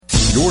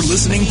You're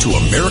listening to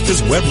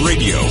America's Web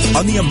Radio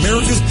on the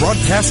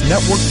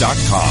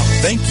AmericasBroadcastNetwork.com.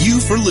 Thank you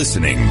for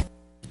listening.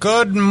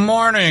 Good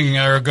morning,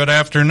 or good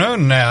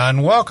afternoon now,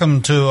 and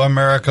welcome to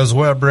America's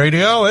Web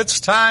Radio.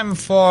 It's time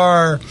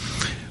for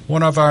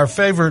one of our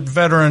favorite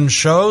veteran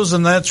shows,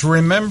 and that's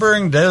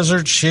Remembering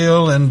Desert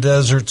Shield and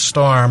Desert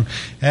Storm.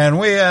 And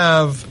we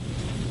have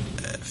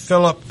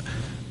Philip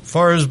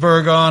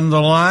Forsberg on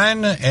the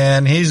line,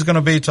 and he's going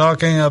to be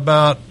talking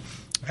about,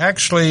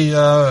 actually,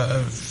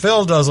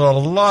 Phil does a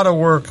lot of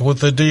work with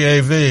the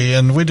DAV,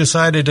 and we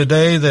decided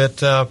today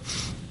that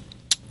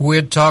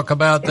we'd talk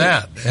about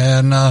that,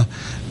 and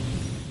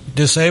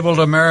disabled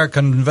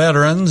American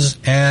veterans,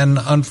 and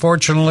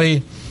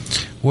unfortunately,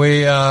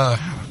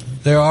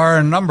 there are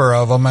a number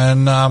of them,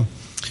 and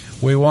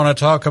we want to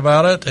talk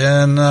about it,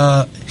 and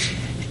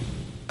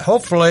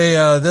hopefully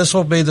this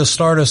will be the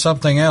start of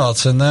something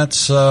else, and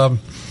that's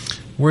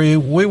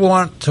we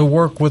want to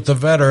work with the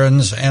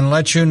veterans and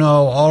let you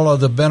know all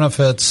of the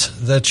benefits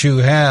that you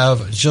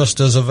have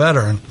just as a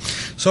veteran.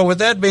 So with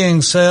that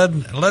being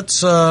said, let's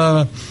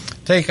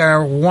take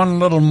our one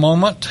little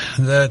moment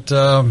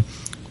that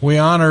we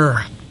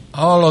honor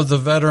all of the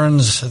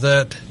veterans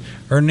that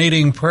are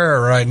needing prayer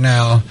right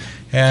now.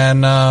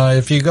 And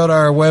if you go to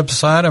our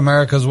website,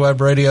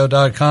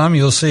 americaswebradio.com,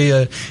 you'll see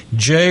a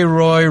J.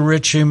 Roy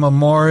Ritchie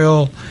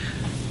Memorial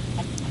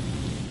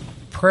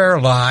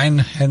prayer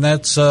line, and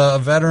that's a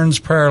veteran's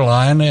prayer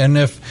line. And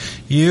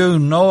if you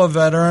know a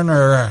veteran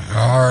or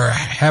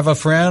have a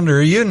friend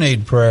or you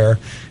need prayer,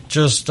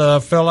 just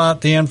fill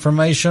out the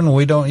information.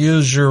 We don't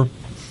use your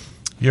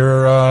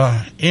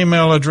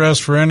email address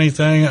for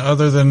anything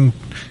other than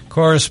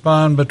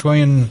correspond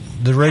between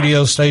the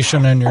radio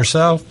station and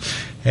yourself.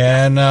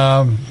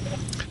 And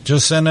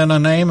just send in a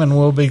name, and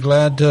we'll be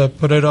glad to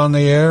put it on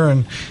the air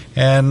and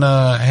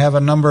have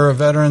a number of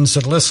veterans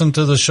that listen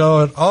to the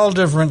show at all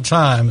different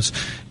times.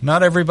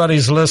 Not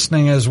everybody's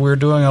listening as we're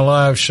doing a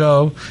live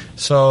show,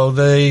 so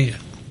they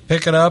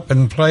pick it up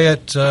and play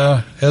it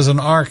as an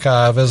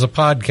archive, as a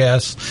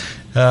podcast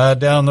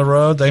down the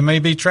road. They may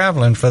be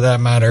traveling, for that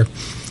matter.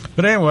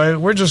 But anyway,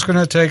 we're just going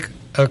to take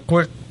a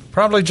quick,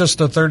 probably just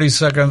a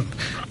 30-second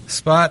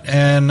spot,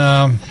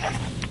 and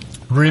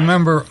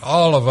remember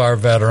all of our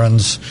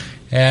veterans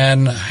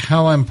and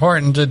how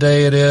important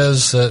today it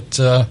is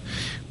that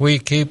we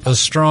keep a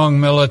strong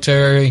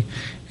military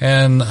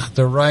and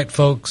the right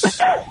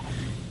folks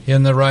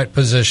in the right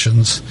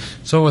positions.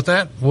 So with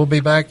that, we'll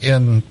be back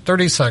in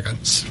 30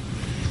 seconds.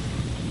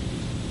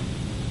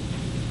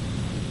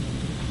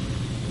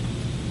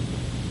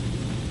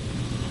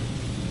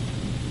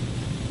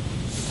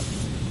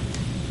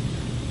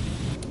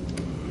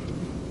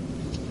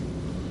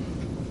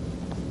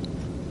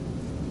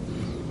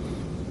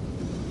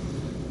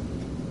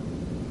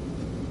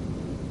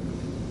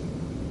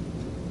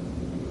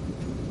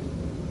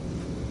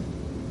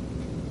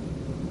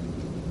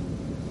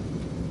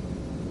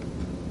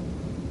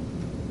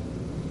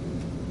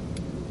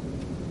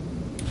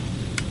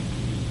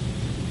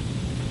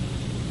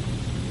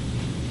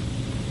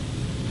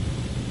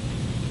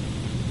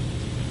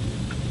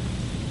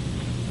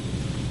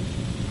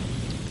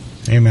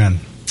 Amen.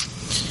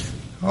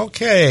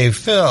 Okay,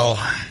 Phil,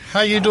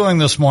 how you doing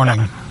this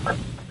morning? I'm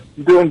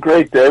doing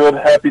great, David.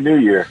 Happy New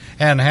Year.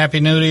 And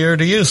Happy New Year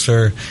to you,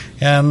 sir.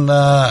 And,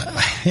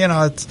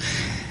 it's,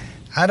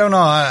 I don't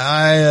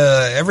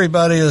know,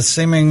 everybody is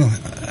seem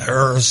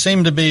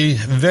to be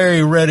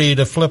very ready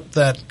to flip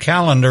that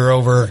calendar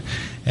over.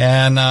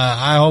 And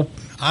I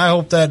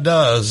hope that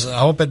does. I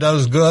hope it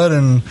does good,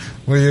 and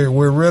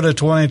we're rid of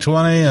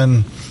 2020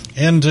 and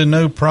into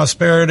new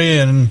prosperity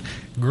and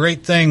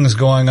great things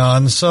going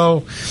on.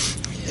 So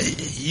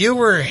you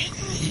were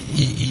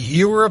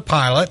a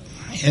pilot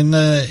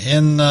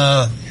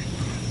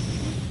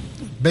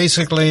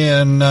basically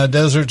in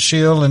Desert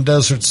Shield and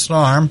Desert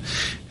Storm,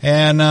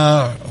 and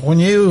when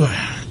you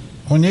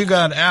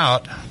got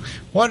out,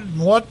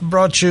 what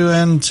brought you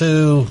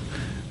into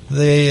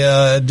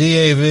the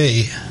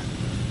DAV?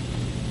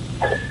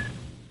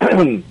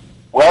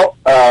 Well,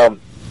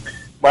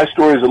 my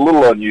story is a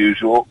little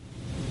unusual.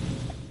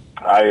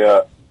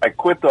 I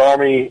quit the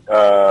Army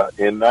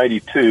in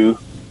 92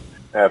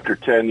 after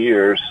 10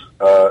 years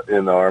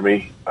in the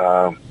Army.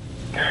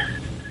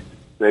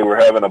 They were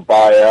having a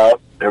buyout.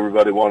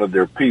 Everybody wanted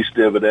their peace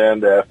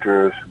dividend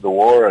after the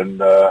war,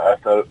 and I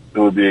thought it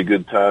would be a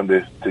good time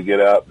to get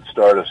out and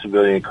start a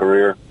civilian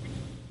career.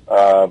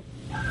 And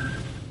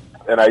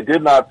I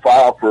did not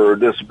file for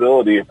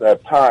disability at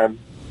that time.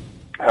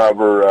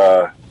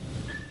 However,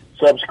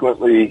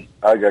 subsequently,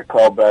 I got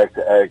called back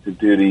to active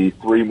duty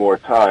 3 more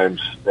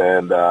times,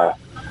 and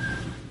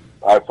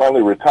I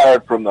finally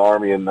retired from the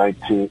Army in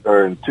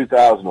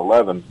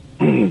 2011,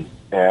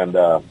 and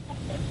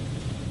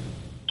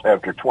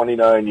after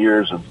 29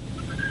 years of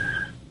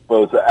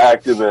both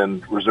active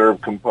and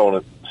reserve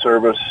component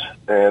service,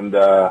 and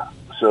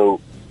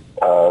so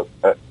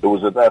it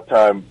was at that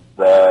time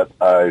that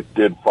I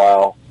did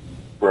file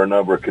for a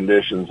number of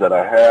conditions that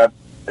I had,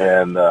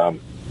 and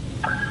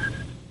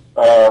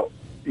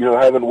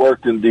having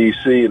worked in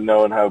D.C. and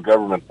knowing how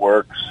government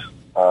works,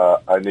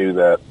 I knew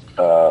that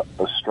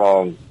a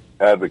strong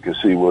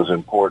advocacy was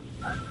important.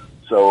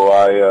 So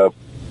I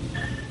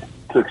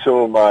took some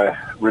of my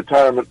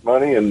retirement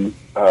money and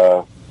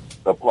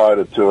applied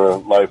it to a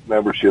life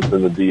membership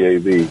in the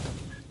DAV.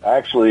 I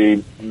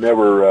actually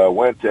never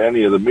went to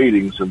any of the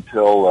meetings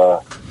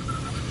until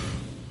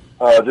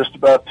just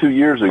about 2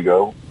 years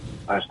ago.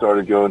 I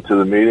started going to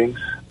the meetings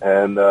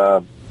and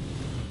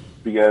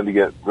began to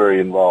get very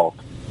involved.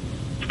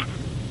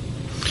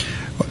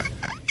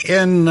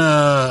 In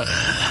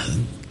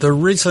the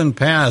recent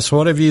past,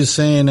 what have you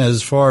seen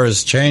as far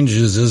as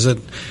changes? Is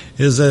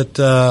it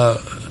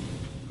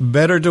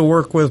better to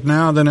work with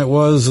now than it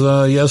was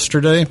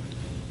yesterday?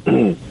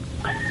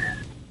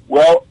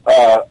 Well,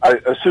 I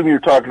assume you're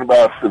talking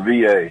about the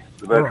VA,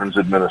 the Veterans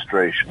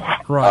Administration.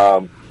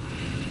 Right.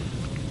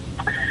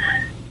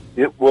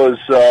 It was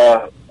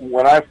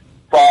when I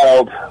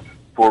filed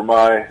for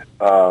my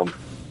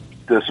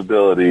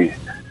disability,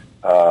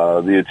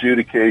 the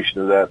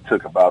adjudication of that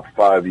took about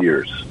 5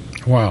 years.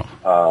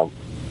 Wow.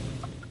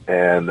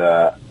 And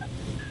that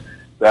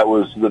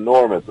was the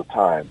norm at the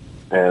time.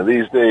 And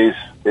these days,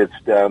 it's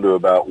down to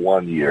about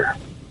 1 year.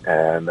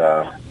 And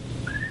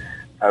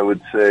I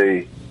would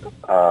say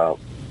our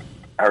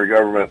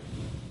government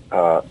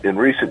in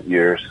recent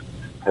years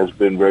has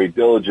been very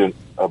diligent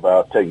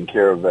about taking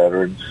care of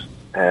veterans.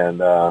 And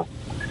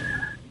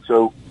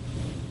so,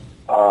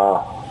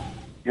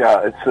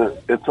 yeah,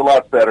 it's a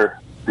lot better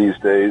these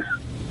days.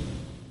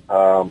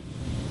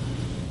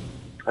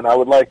 And I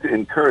would like to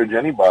encourage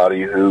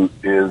anybody who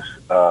is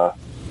a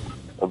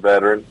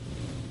veteran,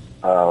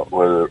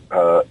 whether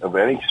of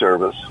any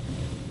service,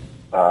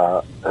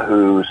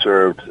 who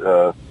served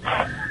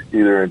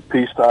either in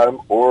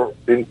peacetime or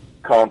in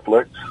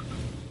conflicts,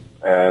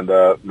 and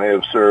may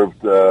have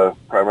served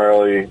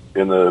primarily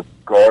in the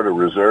Guard or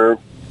Reserve.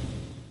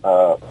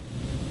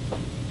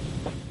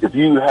 If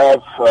you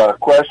have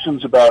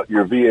questions about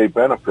your VA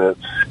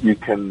benefits, you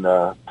can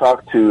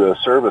talk to a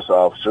service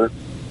officer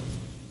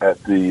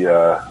at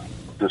the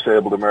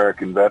Disabled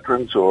American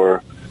Veterans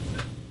or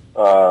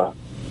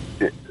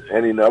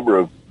any number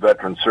of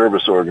veteran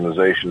service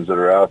organizations that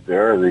are out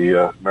there.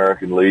 The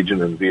American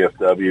Legion and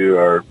VFW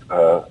are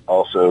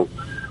also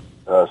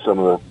some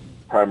of the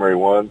primary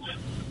ones.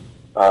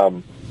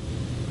 But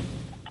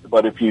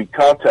if you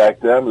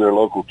contact them, their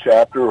local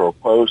chapter or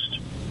post,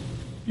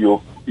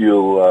 you'll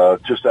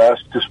just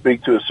ask to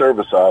speak to a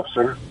service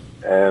officer,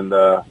 and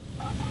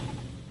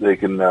they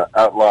can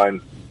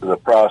outline the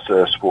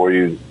process for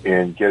you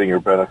in getting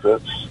your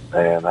benefits.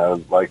 And I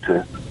would like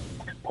to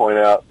point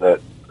out that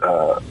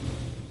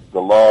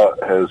the law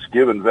has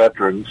given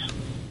veterans,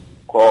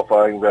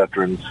 qualifying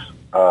veterans,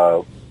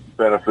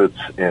 benefits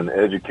in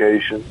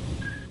education,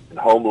 in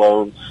home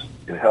loans,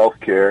 in health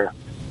care,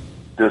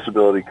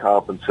 disability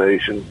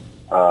compensation,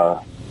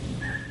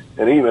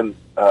 and even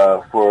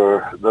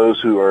for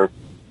those who are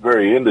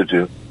very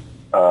indigent,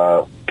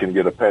 can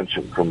get a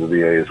pension from the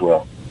VA as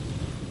well.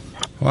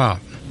 Wow.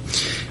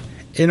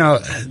 You know,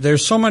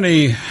 there's so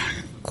many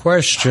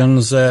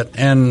questions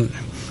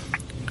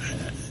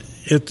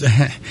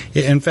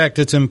in fact,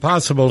 it's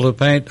impossible to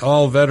paint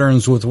all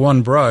veterans with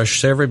one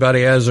brush.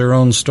 Everybody has their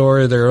own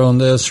story, their own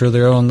this or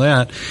their own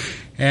that.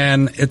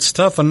 And it's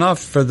tough enough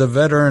for the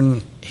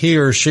veteran, he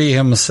or she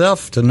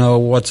himself, to know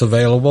what's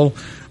available,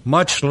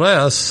 much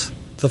less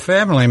the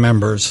family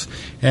members.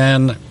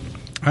 And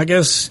I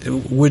guess,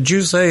 would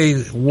you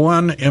say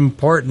one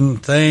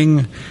important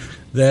thing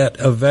that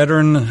a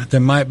veteran that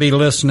might be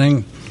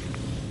listening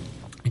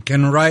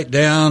can write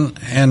down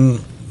and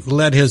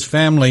let his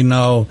family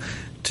know,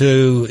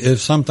 to,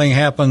 if something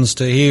happens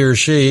to he or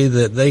she,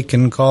 that they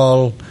can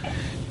call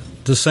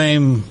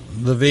the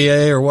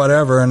VA or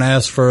whatever and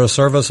ask for a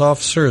service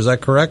officer? Is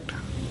that correct?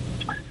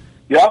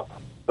 Yeah.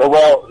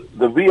 Well,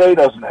 the VA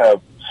doesn't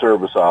have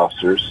service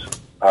officers.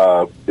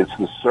 It's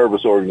the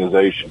service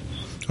organizations.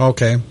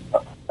 Okay.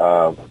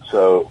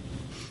 So,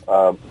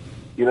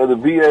 the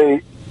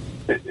VA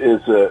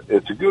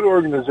it's a good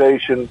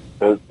organization,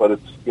 but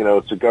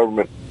it's a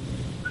government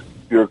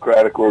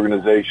bureaucratic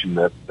organization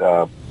that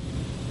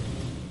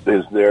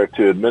is there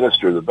to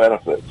administer the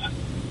benefits,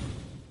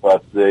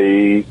 but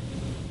they're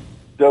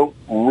not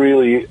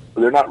really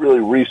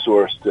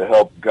resourced to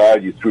help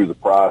guide you through the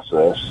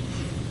process.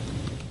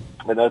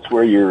 And that's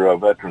where your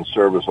veteran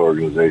service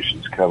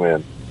organizations come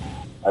in.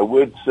 I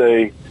would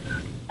say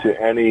to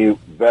any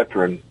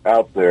veteran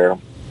out there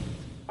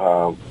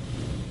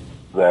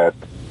that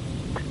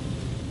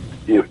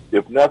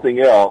if nothing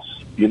else,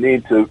 you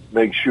need to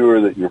make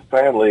sure that your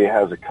family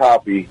has a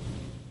copy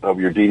of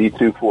your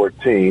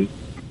DD-214.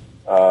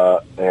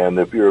 And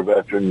if you're a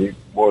veteran, you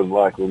more than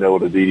likely know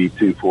what a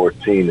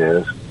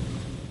DD-214 is.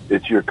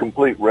 It's your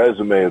complete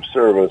resume of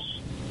service,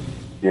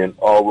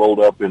 all rolled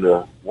up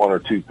into 1 or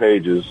 2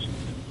 pages.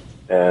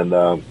 And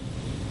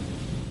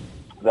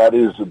that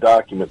is a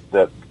document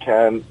that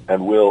can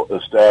and will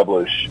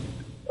establish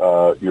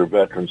your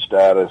veteran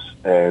status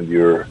and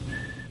your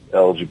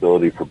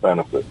eligibility for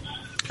benefits.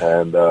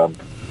 And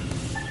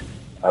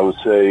I would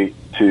say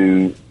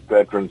to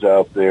veterans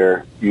out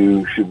there,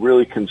 you should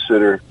really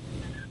consider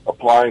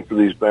applying for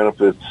these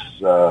benefits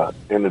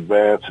in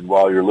advance and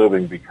while you're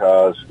living,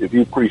 because if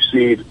you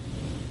precede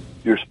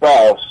your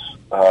spouse,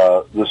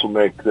 this will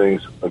make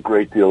things a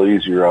great deal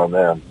easier on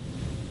them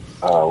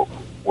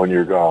when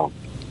you're gone.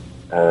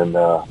 And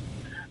a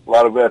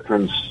lot of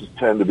veterans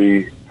tend to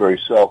be very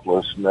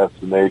selfless, and that's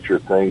the nature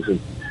of things. And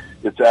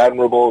it's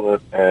admirable,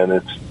 and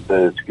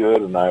it's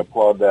good, and I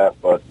applaud that.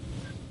 But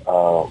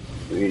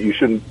you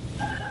shouldn't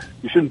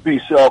be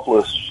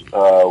selfless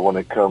when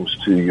it comes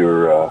to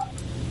your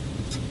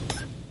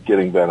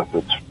getting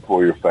benefits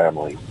for your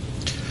family.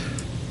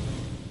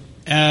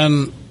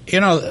 And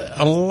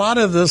a lot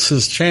of this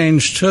has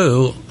changed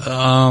too.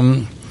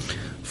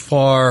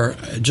 For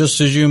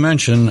just as you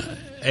mentioned,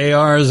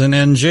 ARs and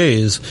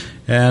NGs,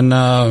 and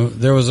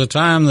there was a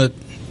time that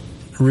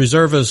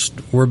reservists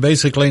were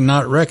basically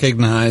not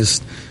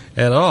recognized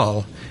at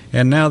all,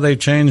 and now they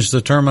changed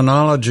the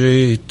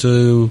terminology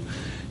to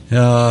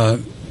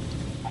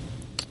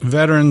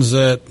veterans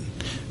that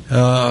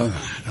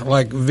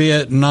like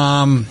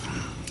Vietnam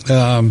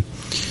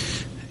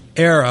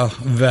era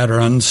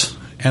veterans.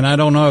 And I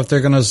don't know if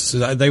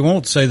they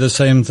won't say the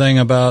same thing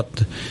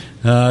about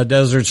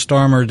Desert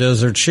Storm or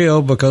Desert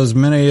Shield, because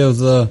many of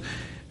the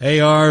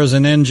ARs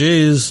and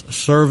NGs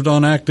served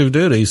on active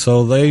duty,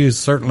 so they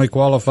certainly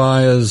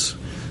qualify as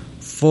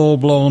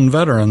full-blown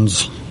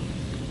veterans.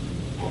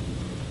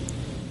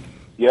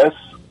 Yes,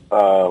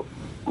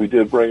 we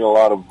did bring a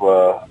lot of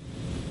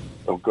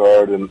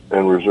Guard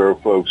and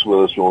Reserve folks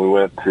with us when we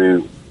went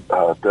to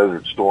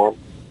Desert Storm.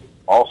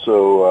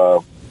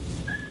 Also,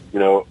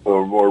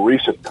 more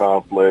recent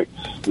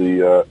conflicts,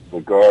 the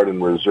Guard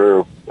and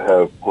Reserve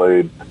have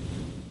played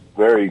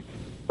very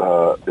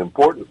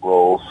important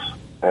roles,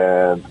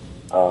 and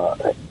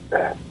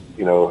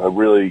have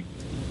really,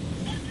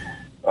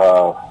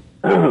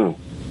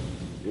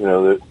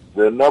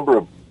 the number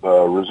of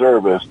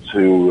reservists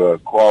who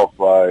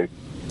qualify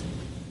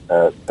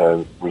at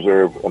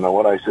Reserve, and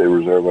when I say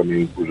Reserve, I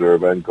mean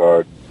Reserve and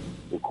Guard,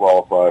 who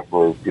qualify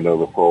for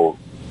the full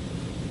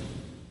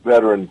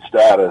veteran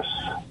status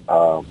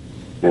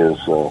is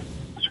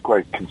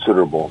quite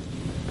considerable.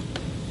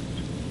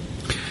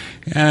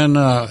 And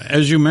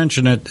as you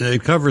mentioned,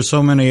 it covers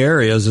so many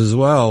areas as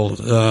well.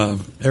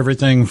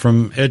 Everything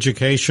from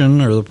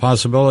education, or the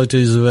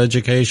possibilities of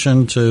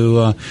education,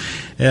 to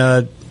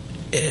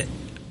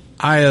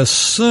I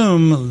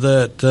assume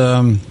that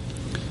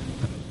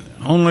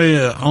only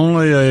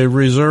a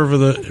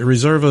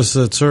reservist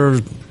that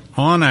served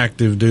on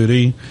active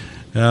duty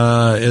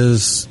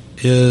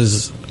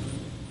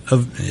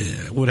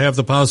would have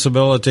the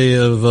possibility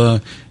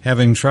of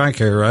having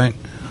TRICARE, right?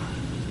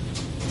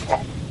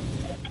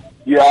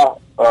 Yeah.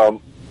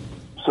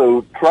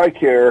 So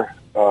TRICARE,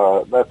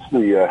 that's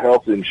the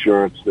health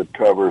insurance that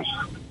covers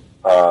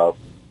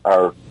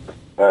our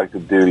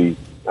active duty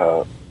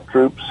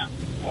troops,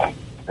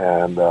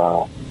 and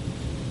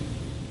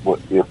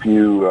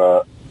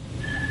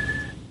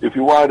if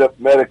you wind up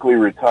medically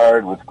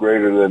retired with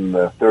greater than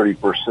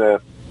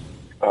 30%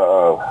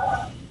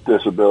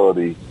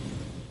 disability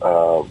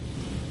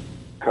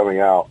coming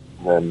out,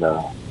 then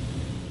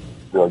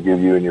they'll give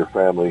you and your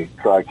family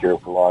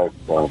TRICARE for life.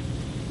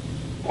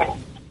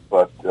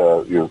 But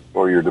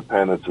your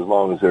dependents, as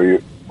long as they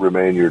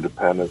remain your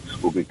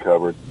dependents, will be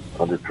covered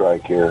under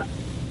TRICARE.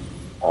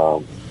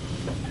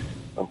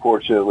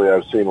 Unfortunately,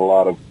 I've seen a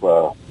lot of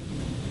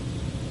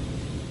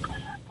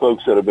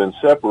folks that have been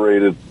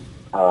separated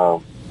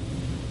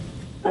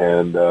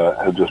and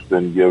have just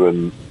been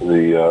given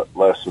the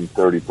less than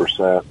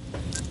 30%,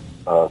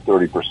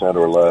 30%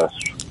 or less,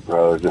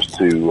 rather, just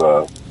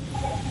to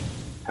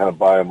kind of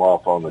buy them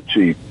off on the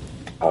cheap.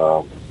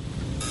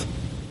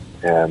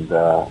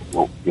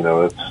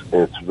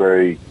 It's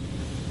very,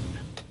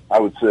 I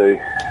would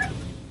say,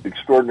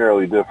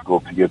 extraordinarily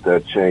difficult to get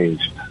that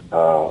changed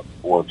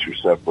once you're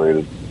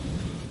separated.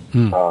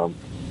 Now,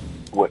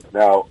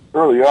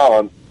 early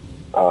on,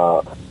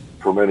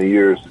 for many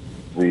years,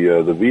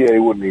 the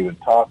VA wouldn't even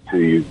talk to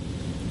you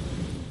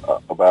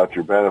about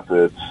your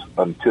benefits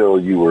until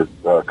you were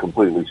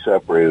completely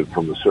separated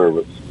from the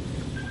service.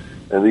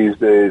 And these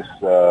days,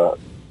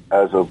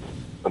 as of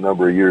a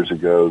number of years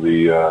ago,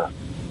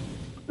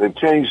 they've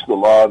changed the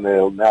law, and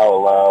they'll now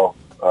allow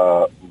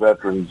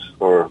veterans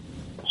or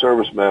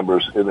service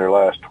members in their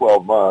last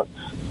 12 months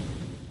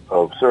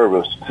of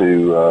service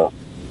to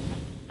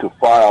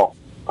file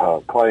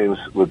claims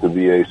with the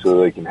VA so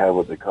they can have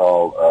what they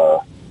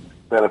call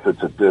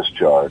benefits at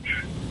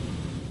discharge.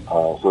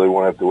 So they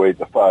won't have to wait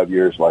the 5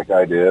 years like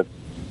I did.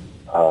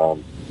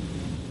 And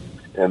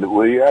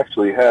we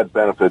actually had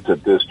benefits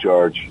at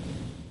discharge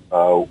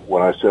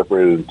when I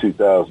separated in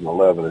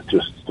 2011. It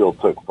just still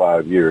took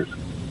 5 years.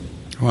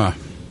 Wow.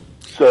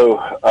 So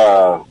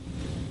I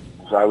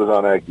was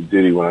on active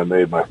duty when I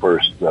made my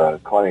first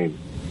claim,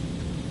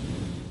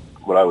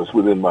 but I was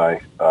within my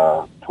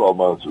 12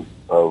 months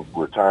of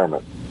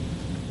retirement.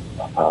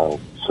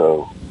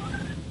 So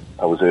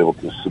I was able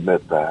to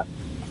submit that.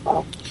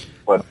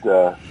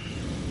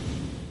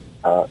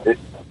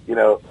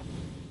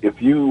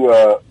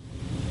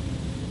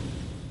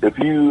 if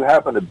you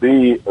happen to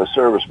be a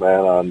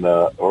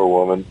serviceman or a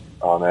woman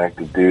on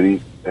active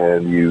duty,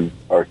 and you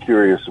are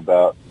curious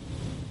about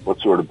what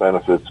sort of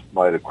benefits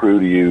might accrue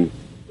to you,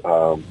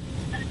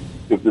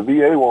 if the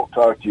VA won't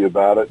talk to you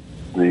about it,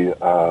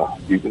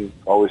 you can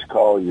always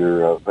call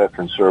your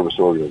veteran service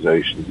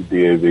organization,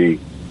 the DAV.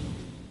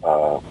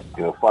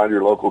 Find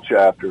your local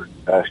chapter,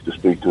 ask to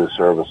speak to a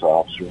service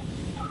officer.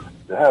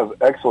 They have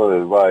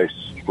excellent advice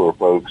for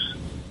folks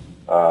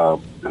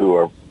who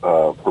are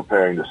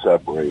preparing to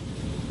separate,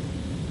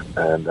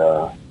 and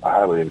I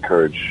highly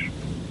encourage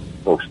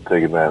folks to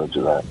take advantage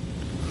of that.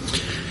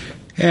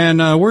 And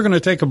we're going to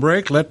take a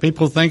break, let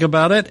people think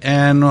about it,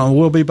 and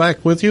we'll be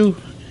back with you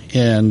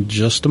in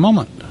just a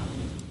moment.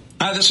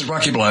 Hi, this is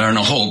Rocky Blair, and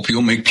I hope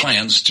you'll make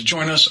plans to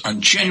join us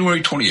on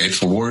January 28th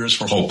for Warriors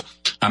for Hope.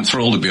 I'm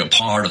thrilled to be a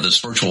part of this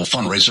virtual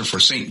fundraiser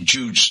for St.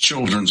 Jude's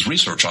Children's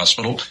Research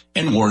Hospital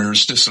and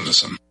Warriors to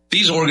Citizen.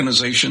 These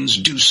organizations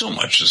do so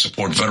much to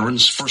support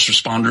veterans, first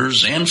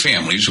responders, and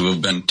families who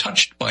have been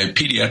touched by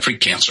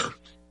pediatric cancer.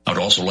 I'd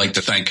also like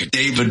to thank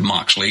David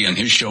Moxley and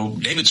his show,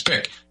 David's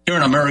Pick, here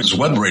on America's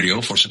Web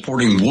Radio for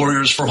supporting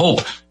Warriors for Hope.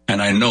 And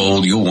I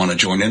know you'll want to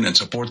join in and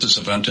support this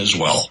event as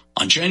well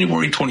on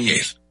January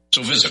 28th.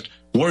 So visit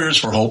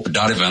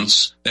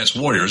warriorsforhope.events. That's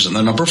warriors and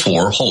the number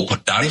 4,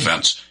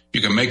 hope.events.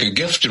 You can make a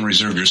gift and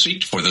reserve your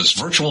seat for this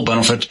virtual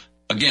benefit.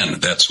 Again,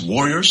 that's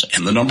warriors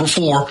and the number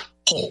 4,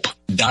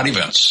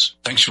 hope.events.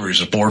 Thanks for your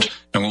support,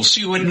 and we'll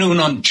see you at noon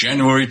on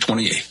January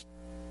 28th.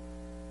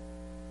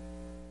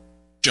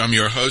 I'm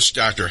your host,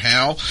 Dr.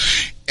 Hal.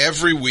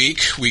 Every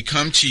week, we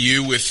come to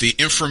you with the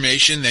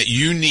information that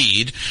you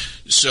need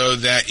so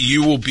that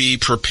you will be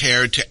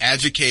prepared to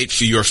advocate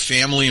for your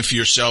family and for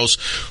yourselves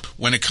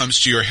when it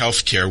comes to your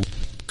health care.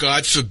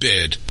 God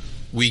forbid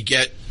we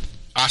get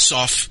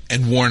Ossoff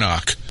and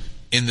Warnock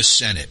in the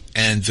Senate,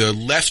 and the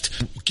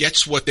left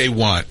gets what they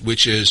want,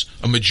 which is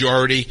a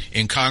majority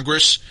in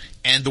Congress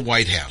and the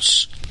White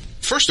House.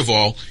 First of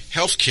all,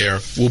 health care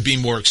will be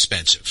more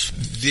expensive.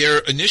 There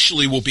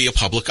initially will be a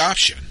public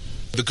option.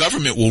 The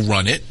government will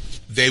run it.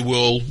 They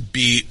will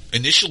be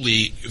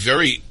initially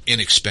very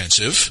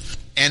inexpensive,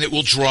 and it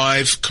will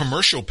drive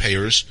commercial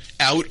payers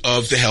out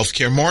of the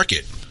healthcare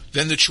market.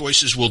 Then the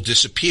choices will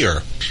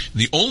disappear.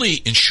 The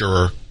only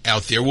insurer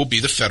out there will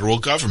be the federal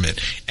government,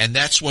 and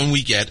that's when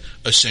we get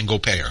a single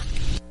payer.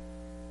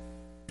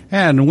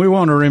 And we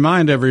want to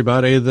remind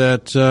everybody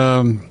that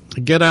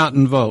get out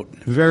and vote.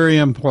 Very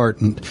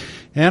important.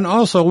 And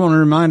also want to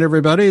remind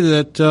everybody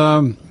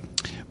that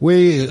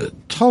we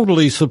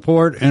totally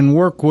support and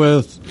work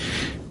with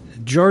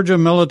Georgia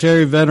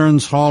Military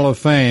Veterans Hall of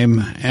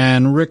Fame,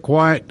 and Rick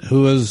White,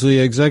 who is the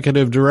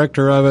executive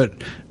director of it,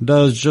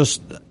 does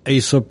just a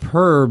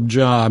superb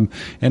job.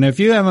 And if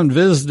you haven't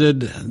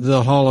visited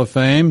the Hall of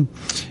Fame,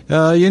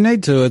 you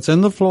need to. It's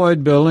in the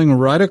Floyd Building,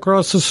 right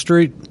across the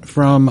street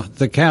from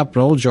the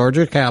Capitol,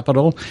 Georgia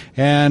Capitol,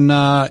 and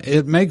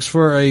it makes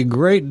for a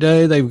great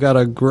day. They've got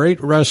a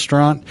great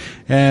restaurant,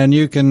 and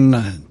you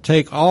can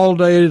take all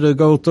day to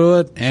go through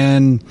it,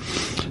 and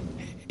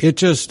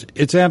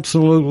it's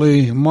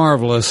absolutely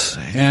marvelous.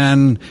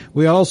 And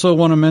we also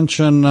want to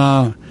mention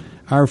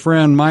our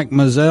friend Mike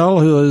Mazzell,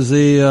 who is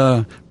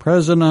the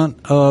president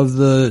of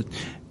the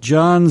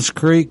Johns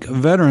Creek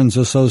Veterans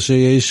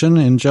Association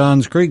in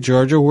Johns Creek,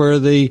 Georgia, where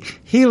the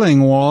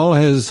Healing Wall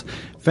has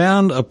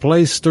found a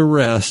place to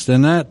rest.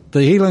 And that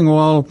the Healing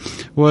Wall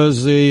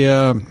was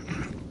the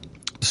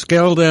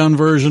scaled-down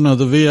version of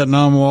the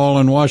Vietnam Wall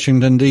in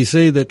Washington,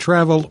 D.C. that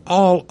traveled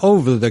all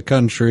over the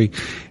country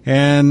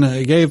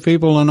and gave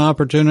people an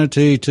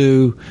opportunity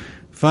to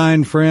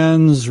find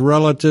friends,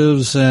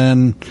 relatives,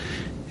 and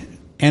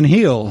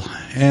heal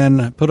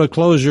and put a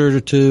closure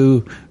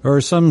to,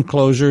 or some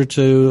closure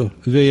to,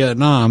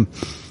 Vietnam.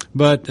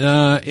 But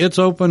it's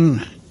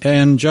open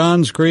in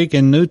Johns Creek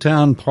in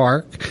Newtown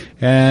Park,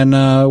 and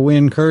we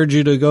encourage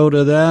you to go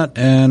to that,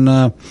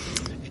 and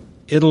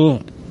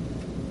it'll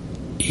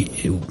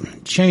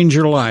change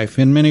your life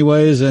in many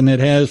ways, and it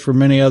has for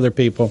many other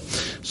people.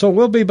 So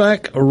we'll be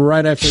back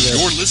right after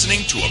this. You're listening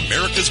to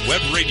America's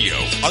Web Radio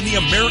on the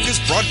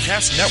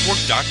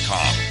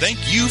AmericasBroadcastNetwork.com. Thank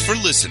you for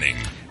listening.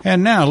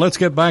 And now let's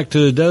get back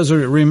to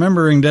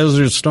remembering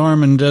Desert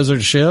Storm and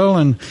Desert Shill,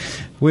 and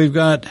we've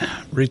got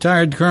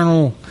retired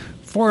Colonel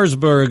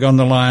Forsberg on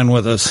the line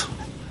with us.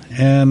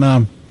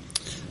 And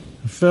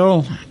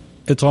Phil,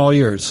 it's all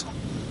yours.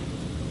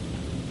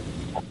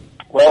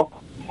 Well,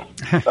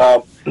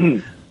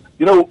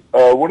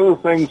 one of the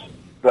things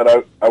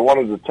that I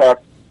wanted to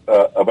talk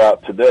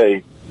about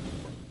today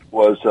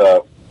was,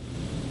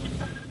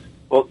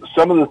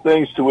 some of the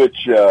things to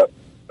which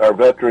our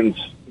veterans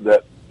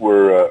that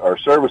were our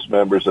service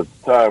members at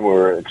the time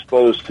were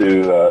exposed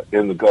to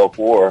in the Gulf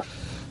War.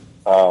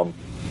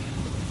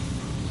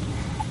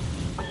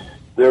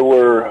 There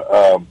were,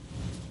 of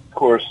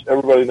course,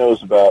 everybody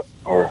knows about,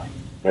 or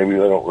maybe they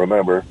don't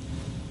remember,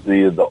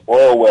 the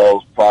oil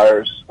wells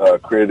fires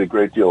created a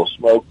great deal of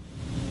smoke.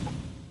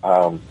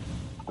 And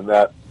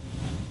that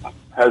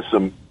has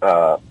some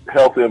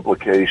health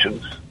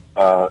implications.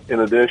 In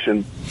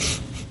addition,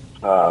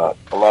 a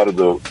lot of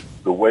the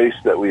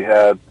waste that we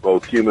had,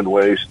 both human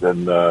waste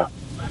and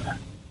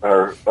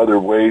our other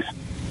waste,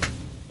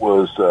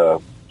 was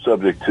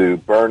subject to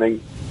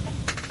burning.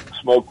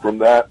 Smoke from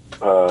that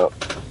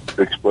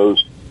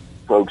exposed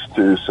folks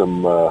to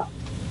some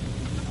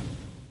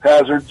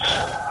hazards.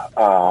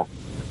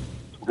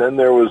 Then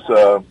there was,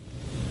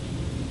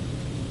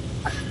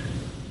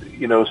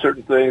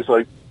 certain things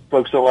like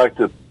folks don't like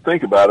to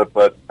think about it,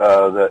 but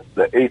the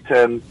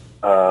A-10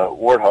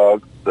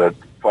 Warthog that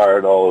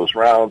fired all those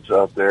rounds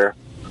out there,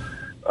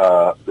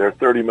 their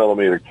 30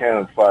 millimeter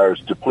cannon fires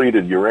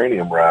depleted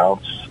uranium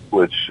rounds,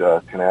 which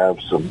can have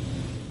some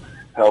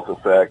health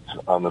effects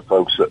on the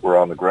folks that were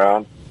on the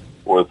ground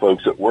or the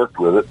folks that worked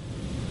with it.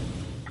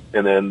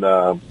 And then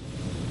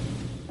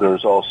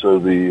there's also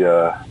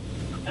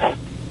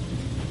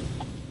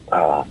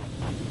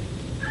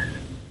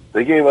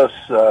they gave us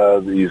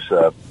these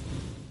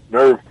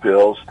nerve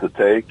pills to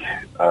take.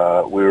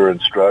 We were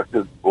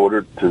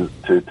ordered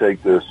to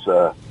take this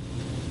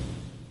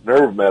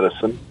nerve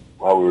medicine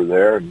while we were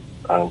there, and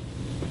all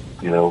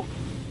you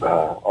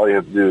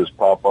have to do is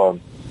pop on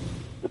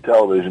the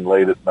television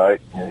late at night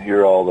and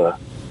hear all the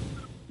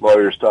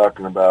lawyers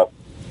talking about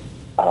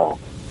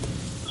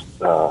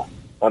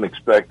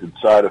unexpected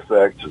side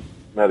effects of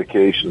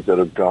medications that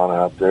have gone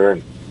out there,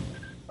 and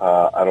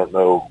I don't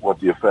know what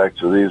the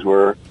effects of these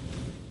were.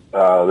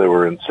 There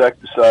were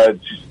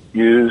insecticides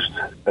used,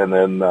 and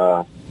then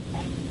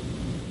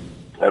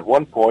at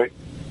one point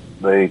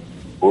they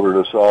ordered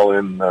us all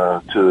in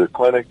to the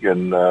clinic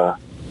and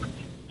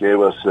gave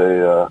us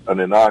an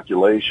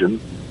inoculation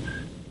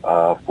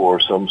for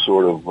some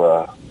sort of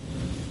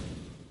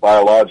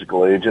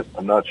biological agent.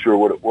 I'm not sure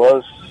what it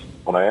was.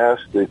 When I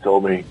asked, they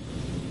told me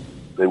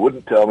they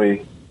wouldn't tell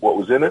me what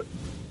was in it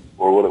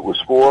or what it was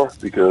for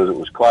because it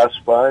was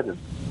classified, and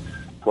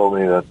told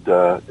me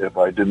that if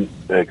I didn't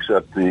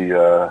accept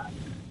the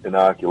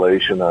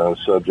inoculation, I was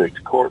subject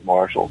to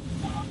court-martial.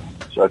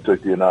 So I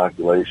took the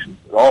inoculation.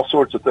 All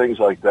sorts of things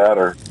like that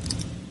are,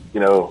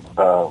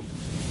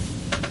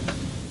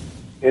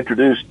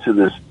 introduced to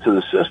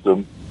the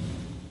system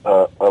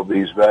of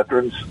these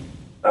veterans,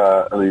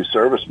 these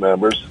service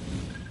members,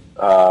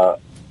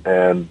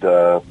 and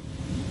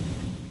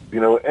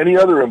any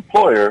other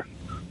employer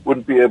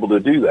wouldn't be able to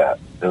do that,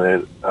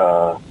 and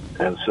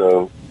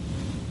so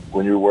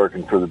when you're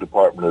working for the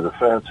Department of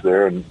Defense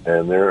there, and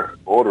they're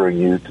ordering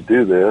you to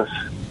do this,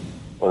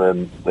 well,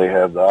 then they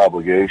have the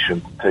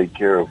obligation to take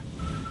care of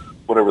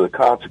whatever the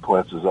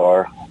consequences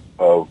are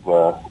of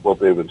what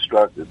they've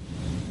instructed.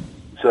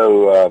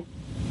 So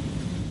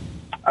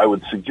I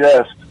would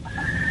suggest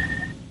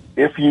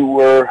if you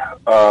were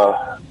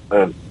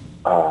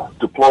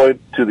deployed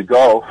to the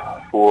Gulf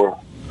for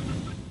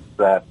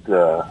that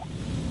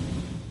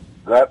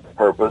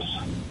purpose,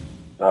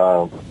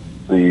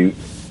 the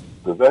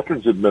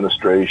Veterans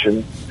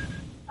Administration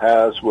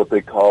has what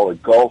they call a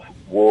Gulf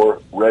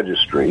War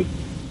Registry,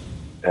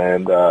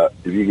 and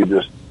if you could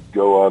just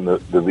go on the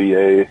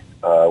VA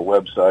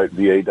website,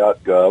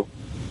 va.gov,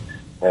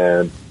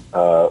 and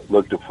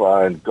look to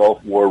find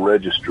Gulf War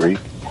Registry.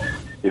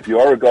 If you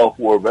are a Gulf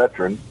War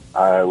veteran,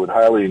 I would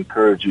highly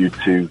encourage you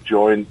to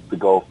join the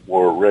Gulf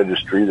War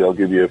Registry. They'll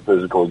give you a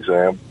physical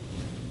exam.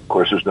 Of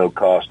course, there's no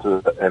cost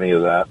to any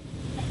of that.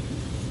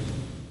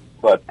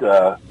 But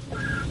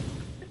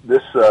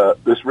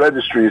this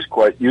registry is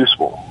quite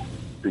useful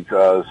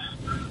because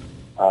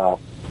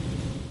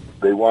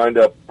they wind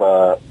up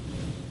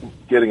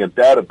getting a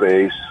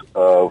database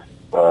of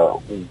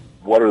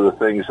what are the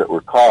things that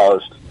were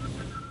caused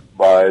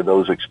by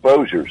those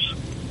exposures.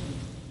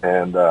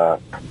 And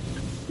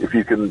if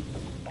you can,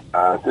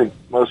 I think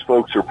most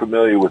folks are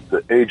familiar with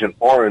the Agent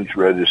Orange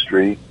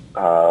registry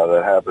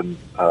that happened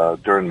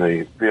during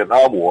the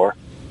Vietnam War.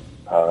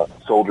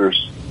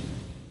 Soldiers,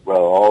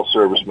 well, all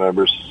service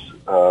members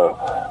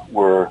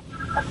were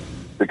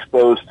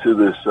exposed to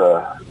this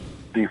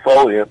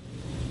defoliant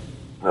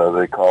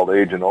they called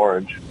Agent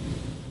Orange,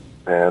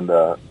 and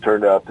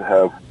turned out to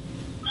have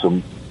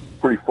some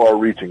pretty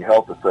far-reaching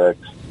health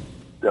effects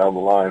down the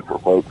line for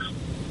folks.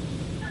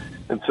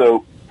 And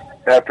so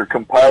after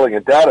compiling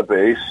a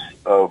database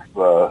of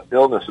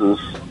illnesses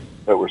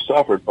that were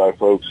suffered by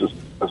folks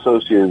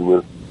associated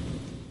with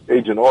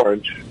Agent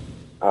Orange,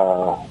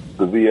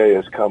 the VA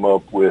has come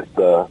up with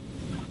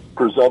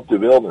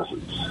presumptive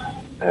illnesses.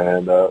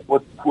 And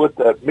what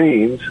that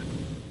means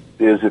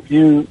is if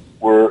you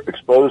were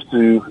exposed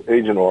to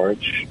Agent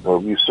Orange,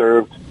 or you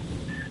served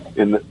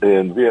in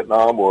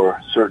Vietnam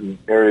or certain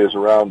areas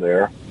around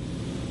there,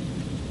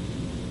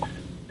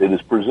 it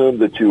is presumed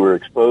that you were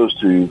exposed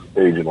to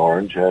Agent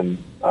Orange, and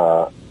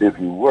if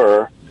you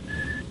were,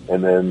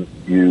 and then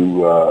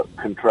you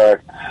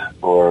contract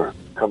or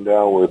come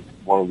down with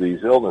one of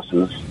these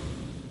illnesses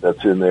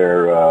that's in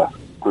their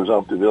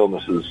presumptive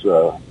illnesses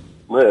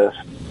list,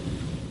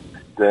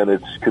 then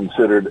it's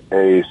considered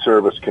a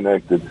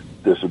service-connected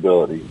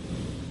disability,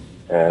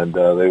 and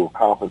they will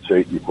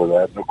compensate you for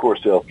that. And, of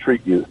course, they'll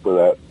treat you for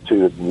that,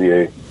 too, at the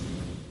VA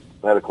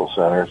medical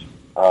centers.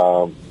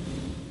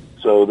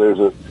 So there's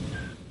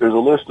there's a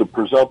list of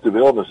presumptive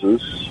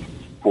illnesses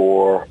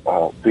for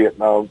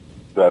Vietnam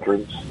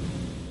veterans,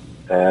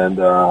 and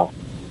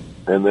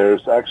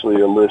there's actually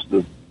a list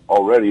of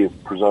already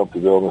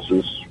presumptive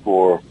illnesses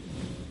for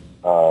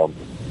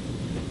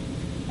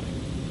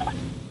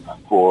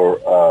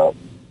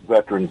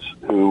veterans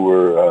who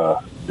were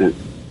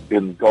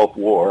in the Gulf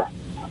War,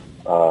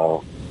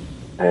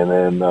 and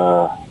then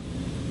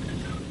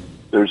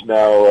there's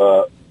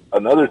now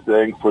another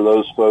thing for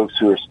those folks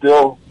who are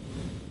still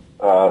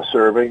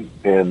serving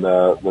in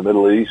the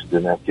Middle East,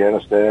 in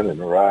Afghanistan,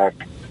 in Iraq,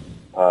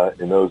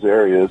 in those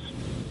areas.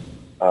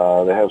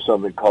 They have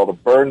something called a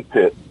burn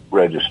pit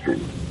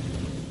registry.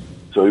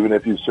 So even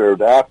if you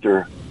served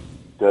after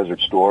Desert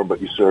Storm,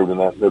 but you served in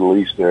that Middle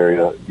East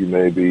area, you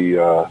may be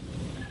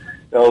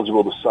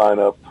eligible to sign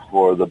up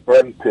for the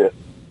burn pit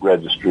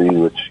registry,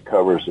 which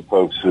covers the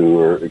folks who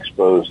are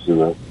exposed to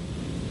the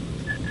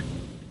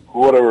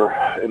whatever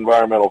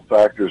environmental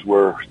factors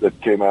were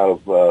that came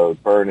out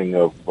of burning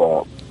of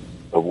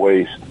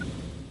waste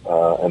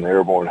and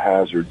airborne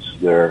hazards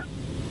there.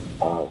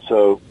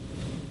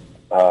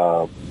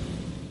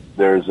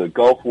 There's a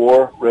Gulf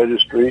War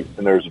registry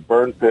and there's a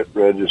burn pit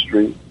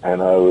registry,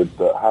 and I would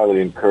highly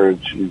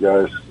encourage you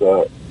guys,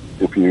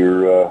 if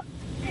you're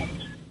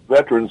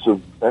veterans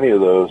of any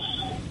of those,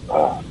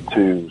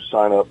 to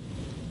sign up,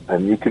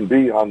 and you can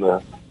be on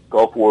the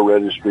Gulf War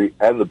registry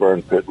and the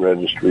burn pit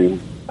registry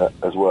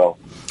as well.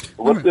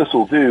 What this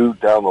will do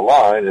down the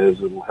line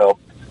is it will help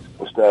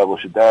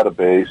establish a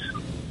database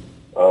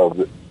of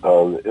the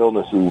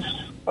illnesses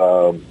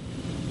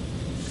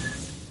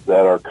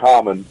that are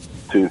common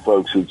to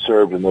folks who'd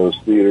served in those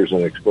theaters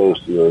and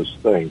exposed to those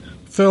things.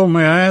 Phil,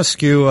 may I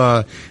ask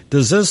you,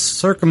 does this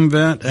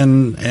circumvent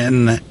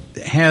and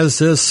has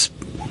this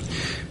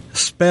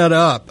sped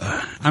up?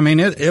 I mean,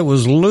 it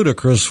was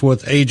ludicrous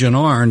with Agent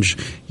Orange.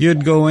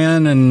 You'd go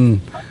in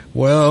and,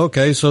 well,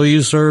 okay, so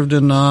you served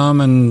in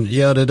Nam and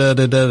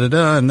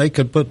yada-da-da-da-da-da, and they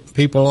could put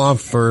people off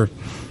for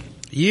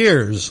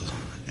years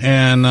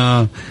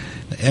and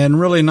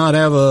really not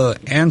have a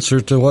answer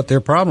to what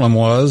their problem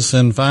was.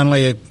 And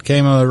finally it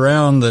came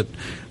around that,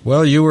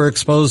 well, you were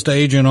exposed to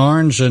Agent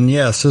Orange, and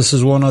yes, this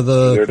is one of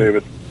the... There,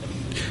 David.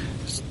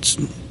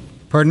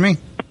 Pardon me?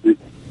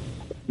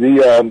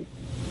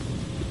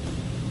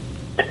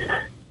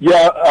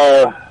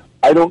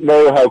 I don't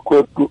know how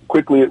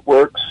quickly it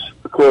works.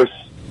 Of course,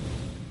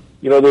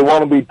 they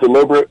want to be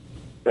deliberate,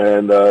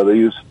 and they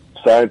use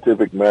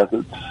scientific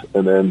methods,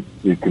 and then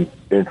you can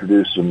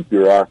introduce some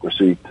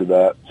bureaucracy to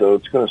that. So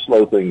it's going to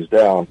slow things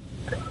down.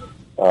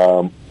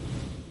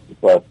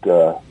 But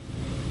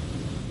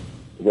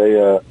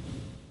they're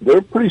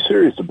pretty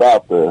serious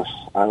about this.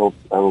 I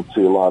don't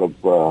see a lot of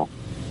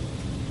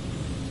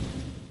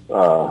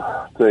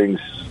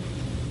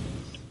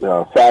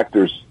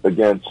factors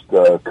against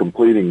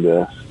completing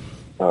this,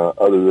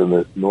 other than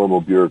the normal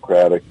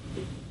bureaucratic.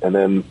 And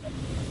then,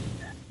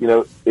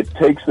 it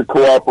takes the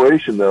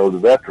cooperation, though, of the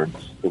veterans.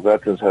 The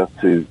veterans have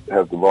to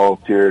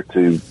volunteer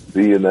to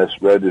be in this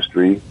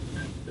registry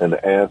and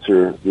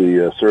answer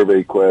the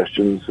survey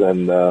questions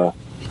and,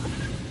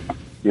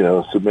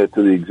 submit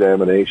to the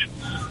examinations.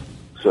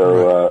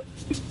 So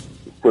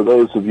for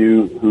those of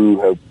you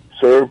who have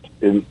served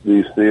in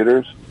these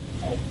theaters,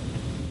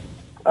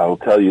 I will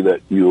tell you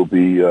that you'll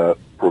be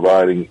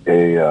providing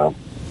a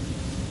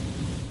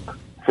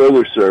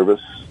further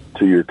service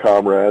to your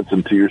comrades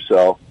and to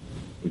yourself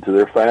and to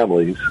their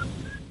families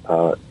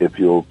if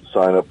you'll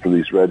sign up for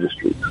these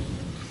registries.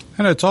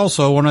 And it's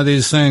also one of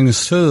these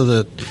things,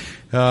 too,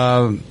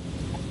 that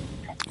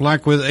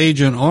like with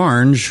Agent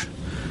Orange,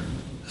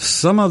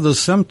 some of the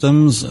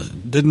symptoms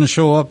didn't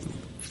show up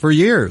for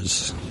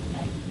years.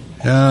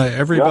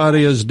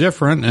 Everybody is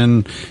different,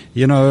 and,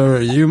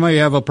 you may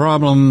have a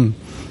problem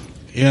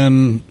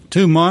in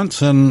 2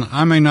 months, and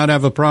I may not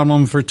have a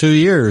problem for 2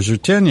 years or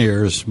 10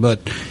 years.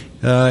 But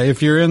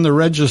if you're in the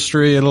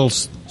registry, it'll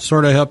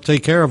sort of help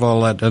take care of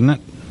all that, doesn't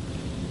it?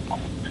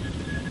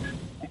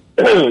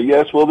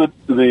 Yes. Well,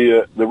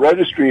 the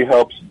registry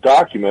helps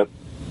document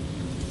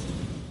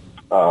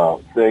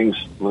things.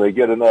 When they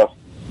get enough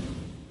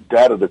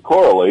data to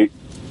correlate,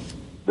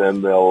 then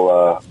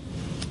it'll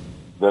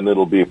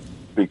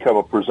become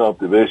a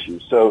presumptive issue.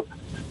 So,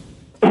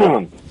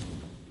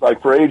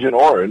 like for Agent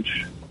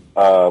Orange.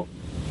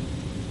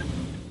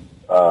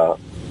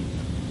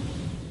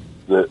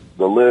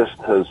 The list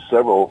has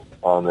several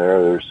on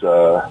there. There's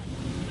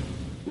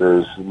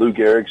Lou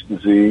Gehrig's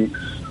disease.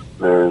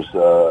 There's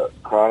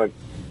chronic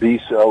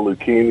B-cell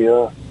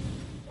leukemia,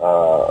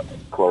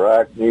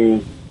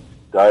 chloracne,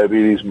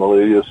 diabetes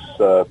mellitus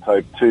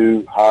type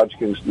 2,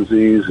 Hodgkin's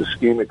disease,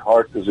 ischemic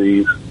heart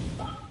disease,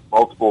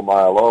 multiple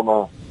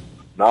myeloma,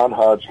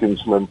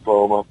 non-Hodgkin's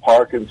lymphoma,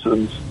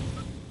 Parkinson's,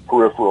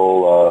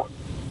 peripheral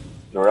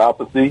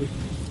neuropathy,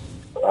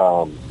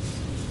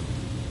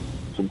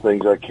 some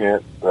things I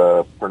can't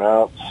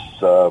pronounce,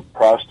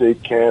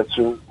 prostate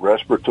cancer,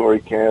 respiratory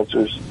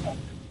cancers,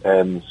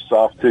 and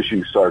soft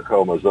tissue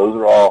sarcomas. Those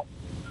are all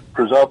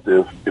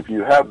presumptive. If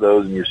you have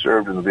those and you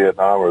served in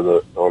Vietnam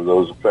or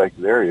those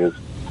affected areas,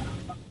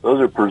 those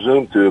are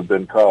presumed to have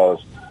been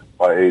caused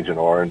by Agent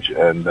Orange,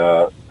 and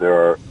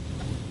there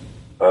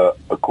are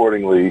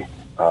accordingly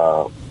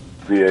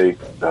VA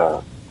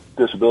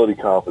disability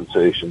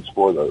compensations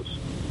for those.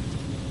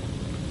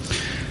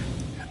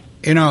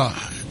 You know,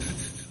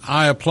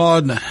 I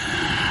applaud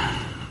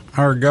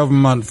our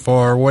government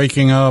for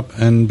waking up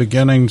and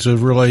beginning to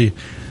really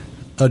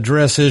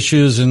address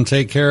issues and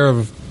take care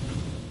of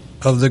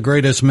the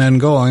greatest men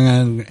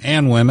going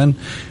and women,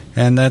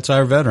 and that's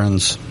our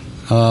veterans.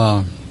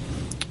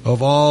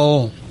 Of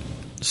all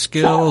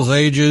skills,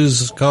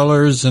 ages,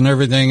 colors, and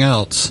everything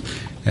else.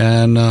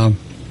 And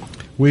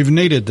we've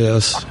needed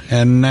this,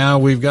 and now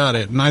we've got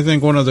it. And I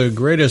think one of the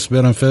greatest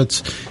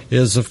benefits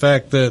is the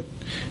fact that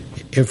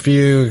if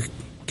you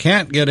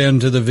can't get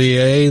into the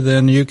VA,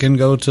 then you can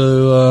go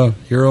to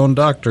your own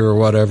doctor or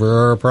whatever,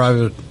 or a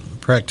private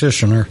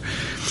practitioner.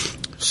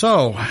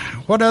 So,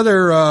 what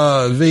other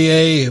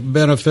VA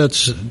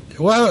benefits?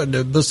 Well,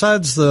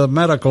 besides the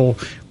medical,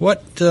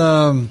 what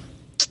are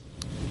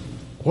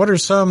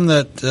some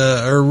that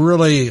are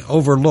really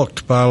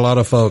overlooked by a lot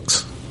of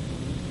folks?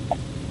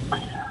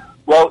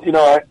 Well, you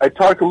know, I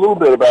talked a little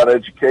bit about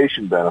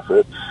education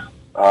benefits.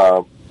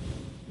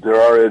 There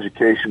are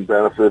education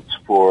benefits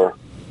for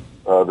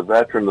the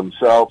veteran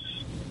themselves,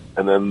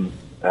 and then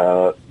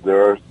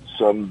there are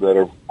some that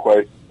are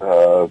quite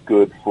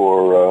good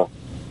for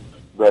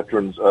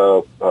veterans.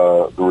 The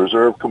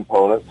reserve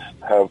components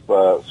have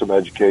some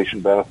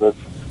education benefits.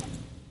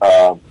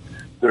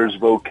 There's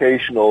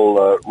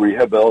vocational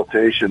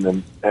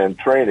rehabilitation and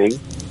training,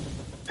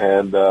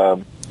 and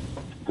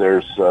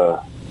there's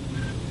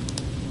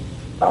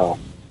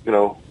you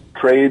know,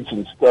 trades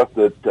and stuff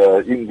that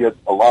you can get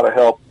a lot of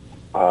help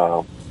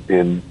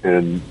in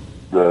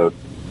the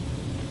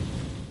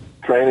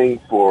training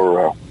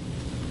for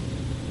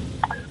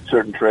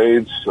certain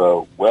trades,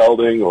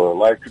 welding or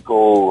electrical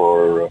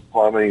or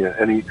plumbing.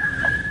 Any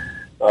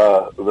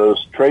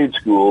those trade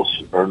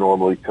schools are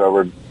normally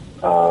covered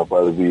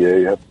by the VA.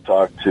 You have to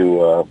talk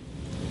to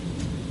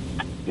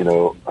you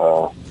know,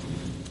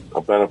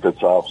 a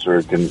benefits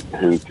officer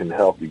who can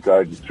help you,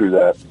 guide you through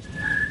that.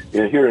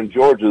 Here in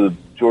Georgia, the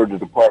Georgia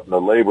Department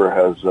of Labor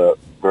has a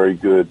very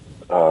good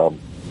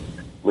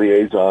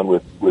liaison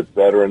with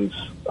veterans.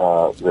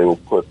 They will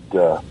put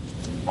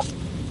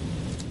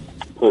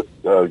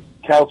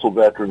counsel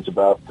veterans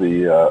about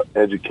the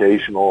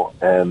educational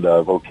and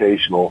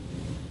vocational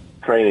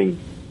training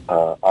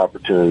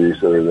opportunities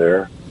that are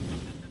there.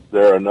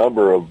 There are a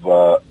number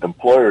of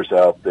employers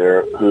out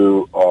there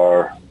who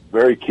are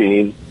very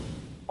keen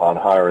on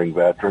hiring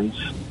veterans.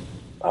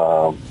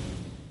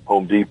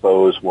 Home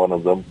Depot is one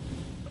of them.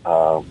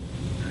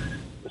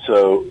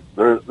 So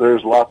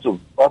there's lots of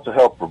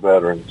help for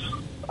veterans.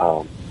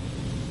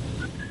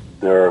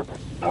 There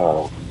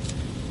are,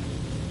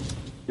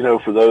 you know,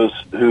 for those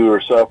who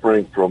are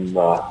suffering from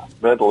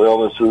mental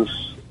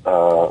illnesses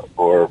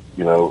or,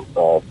 you know,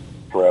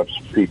 perhaps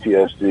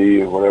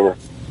PTSD or whatever,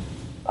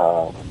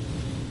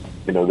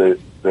 you know,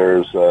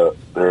 there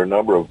are a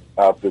number of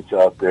outfits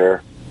out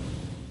there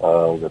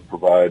that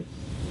provide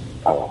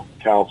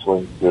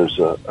counseling. There's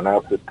an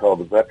outfit called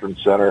the Veteran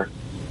Center.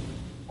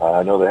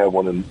 I know they have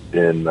one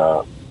in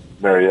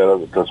Marietta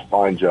that does a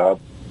fine job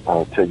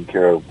taking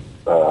care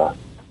of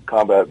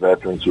combat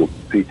veterans with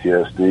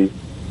PTSD.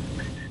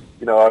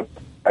 You know,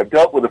 I've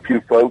dealt with a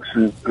few folks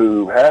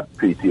who have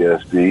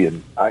PTSD,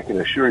 and I can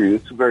assure you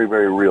it's a very,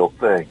 very real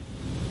thing.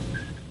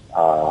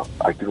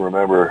 I can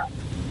remember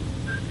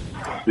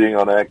being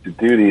on active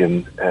duty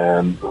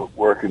and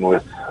working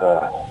with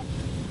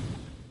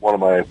one of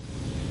my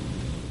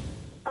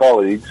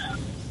colleagues,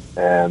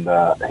 and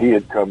he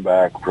had come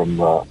back from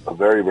a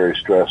very, very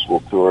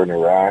stressful tour in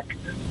Iraq,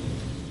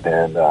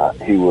 and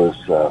he was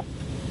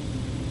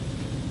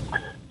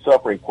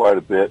suffering quite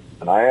a bit.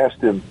 And I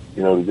asked him,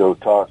 you know, to go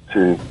talk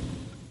to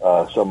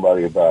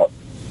somebody about,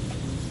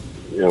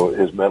 you know,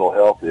 his mental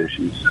health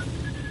issues.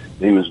 And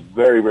he was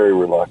very, very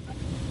reluctant.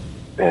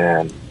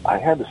 And I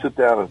had to sit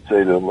down and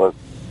say to him, look,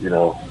 you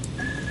know,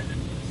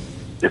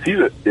 if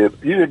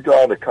you had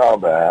gone to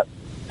combat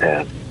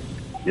and,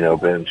 you know,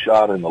 been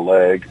shot in the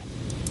leg,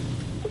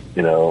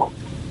 you know,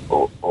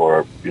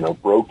 or you know,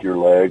 broke your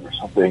leg or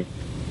something,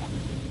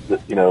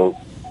 that, you know,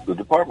 the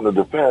Department of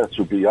Defense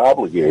would be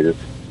obligated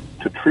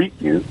to treat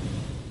you,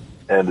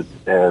 and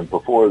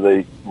before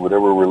they would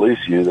ever release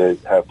you, they'd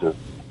have to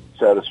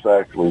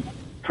satisfactorily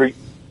treat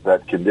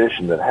that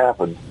condition that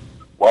happened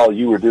while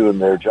you were doing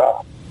their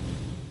job.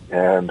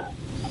 And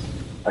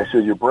I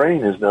said, your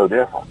brain is no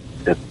different.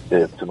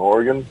 It's an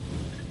organ,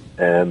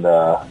 and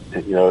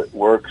you know, it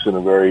works in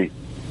a very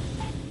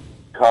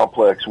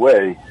complex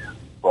way,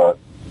 but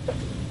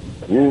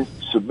you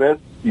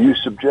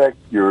subject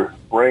your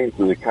brain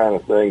to the kind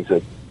of things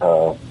that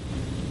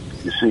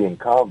you see in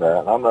combat.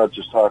 And I'm not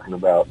just talking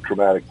about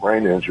traumatic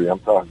brain injury. I'm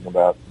talking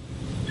about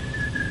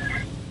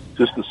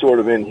just the sort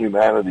of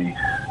inhumanity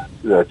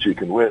that you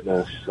can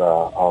witness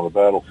on the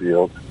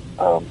battlefield.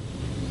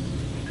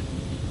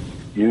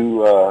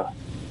 You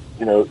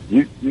know,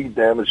 you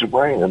damage the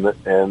brain, and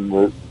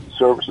the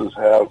services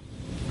have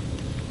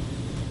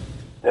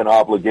an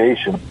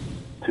obligation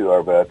to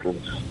our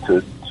veterans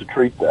to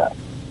treat that.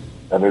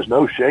 And there's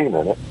no shame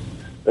in it.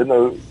 There's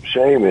no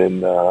shame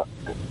in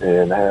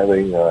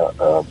having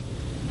a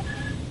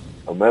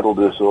mental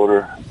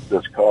disorder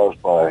that's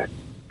caused by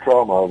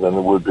trauma than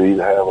it would be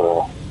to have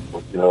a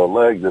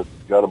leg that's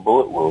got a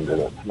bullet wound in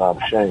it. It's not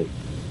a shame.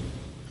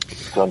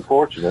 It's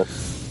unfortunate,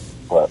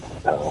 but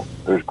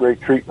there's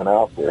great treatment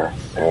out there,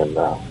 and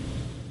I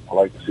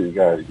like to see you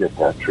guys get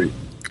that treatment.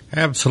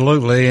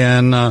 Absolutely,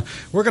 and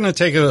we're going to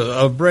take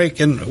a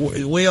break,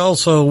 and we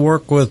also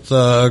work with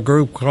a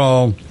group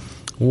called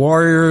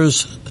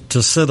Warriors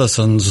to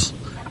Citizens.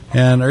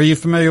 And are you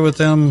familiar with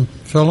them,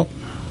 Philip?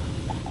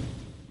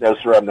 No,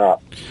 sir, I'm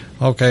not.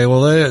 Okay,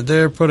 well,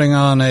 they're putting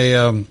on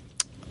a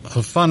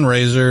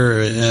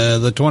fundraiser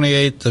the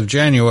 28th of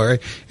January,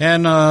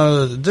 and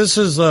this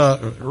is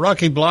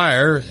Rocky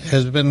Bleier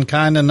has been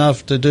kind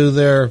enough to do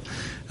their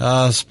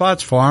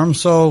spots for them.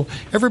 So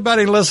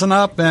everybody listen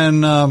up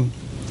and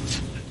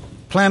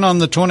plan on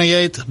the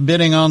 28th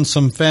bidding on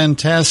some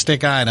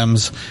fantastic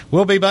items.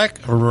 We'll be back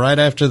right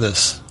after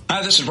this.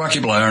 Hi, this is Rocky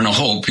Bleier, and I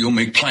hope you'll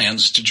make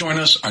plans to join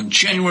us on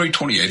January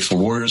 28th for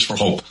Warriors for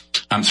Hope.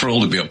 I'm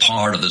thrilled to be a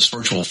part of this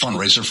virtual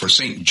fundraiser for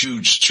St.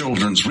 Jude's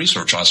Children's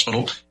Research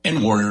Hospital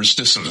and Warriors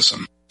to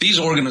Citizen. These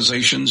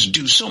organizations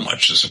do so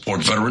much to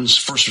support veterans,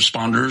 first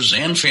responders,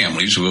 and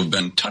families who have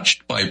been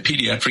touched by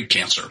pediatric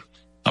cancer.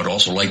 I would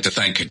also like to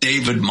thank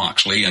David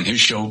Moxley and his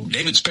show,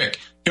 David's Pick,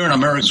 here on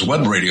America's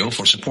Web Radio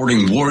for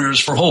supporting Warriors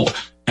for Hope.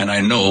 And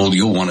I know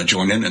you'll want to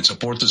join in and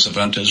support this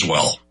event as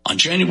well on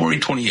January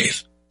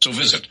 28th. So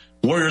visit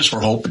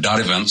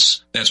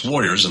warriorsforhope.events. That's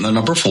warriors and the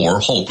number 4,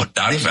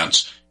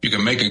 hope.events. You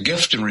can make a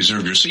gift and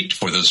reserve your seat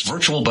for this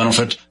virtual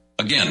benefit.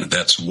 Again,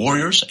 that's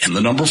warriors and the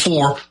number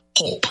 4,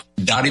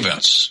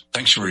 hope.events.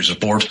 Thanks for your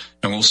support,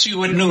 and we'll see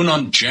you at noon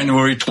on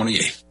January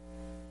 28th.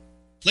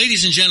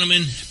 Ladies and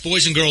gentlemen,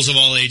 boys and girls of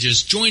all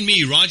ages, join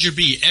me, Roger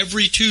B.,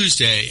 every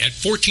Tuesday at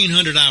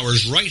 1400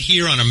 hours right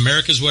here on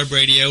America's Web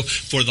Radio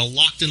for the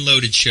Locked and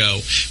Loaded Show.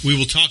 We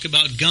will talk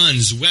about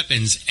guns,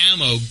 weapons,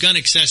 ammo, gun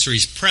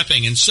accessories,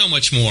 prepping, and so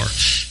much more.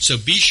 So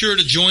be sure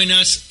to join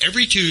us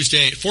every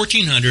Tuesday at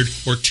 1400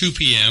 or 2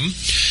 p.m.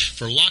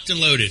 for Locked and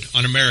Loaded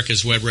on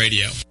America's Web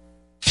Radio.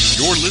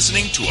 You're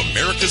listening to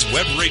America's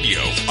Web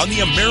Radio on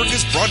the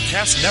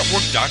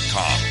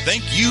AmericasBroadcastNetwork.com.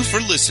 Thank you for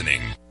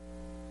listening.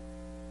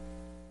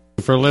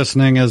 For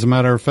listening, as a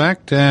matter of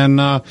fact, and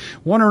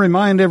want to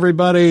remind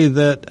everybody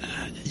that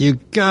you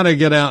got to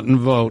get out and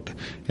vote.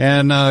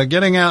 And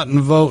getting out and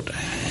vote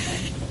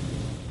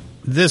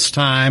this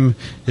time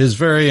is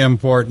very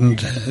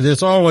important.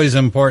 It's always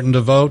important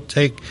to vote.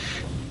 Take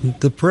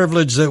the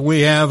privilege that we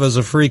have as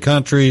a free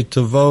country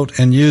to vote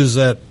and use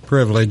that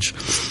privilege.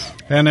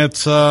 And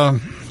it's,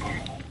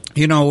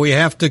 we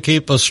have to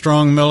keep a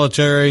strong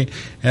military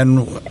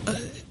and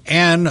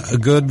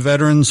good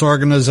veterans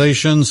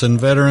organizations and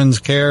veterans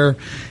care.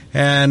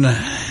 And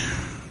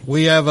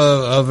we have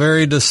a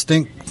very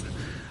distinct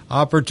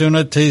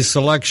opportunity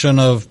selection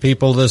of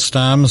people this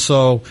time.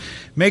 So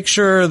make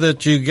sure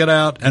that you get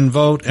out and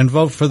vote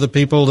for the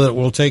people that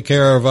will take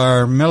care of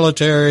our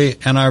military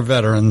and our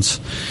veterans.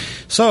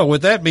 So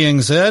with that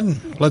being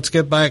said, let's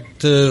get back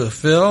to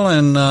Phil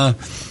and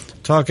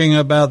talking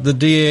about the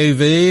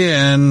DAV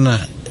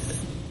and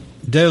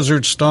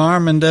Desert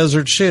Storm and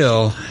Desert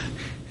Shield.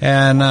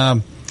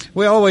 And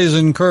we always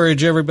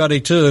encourage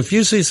everybody, too, if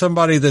you see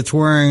somebody that's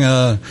wearing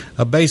a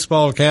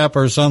baseball cap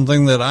or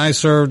something that I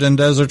served in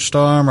Desert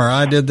Storm or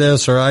I did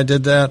this or I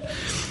did that,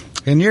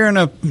 and you're in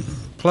a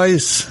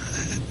place,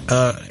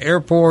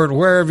 airport,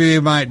 wherever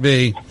you might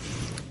be,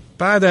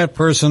 buy that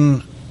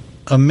person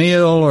a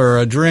meal or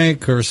a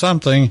drink or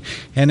something,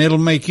 and it'll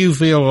make you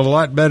feel a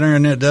lot better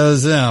than it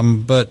does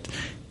them. But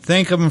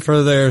thank them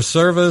for their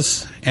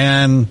service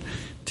and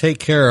take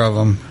care of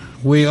them.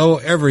 We owe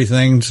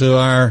everything to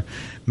our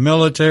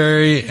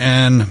military,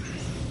 and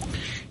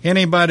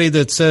anybody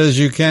that says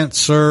you can't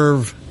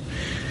serve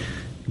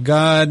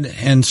God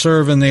and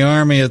serve in the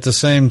Army at the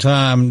same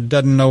time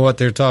doesn't know what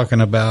they're talking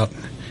about.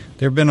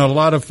 There have been a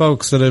lot of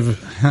folks that have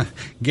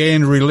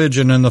gained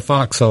religion in the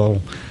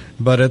foxhole,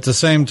 but at the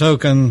same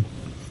token,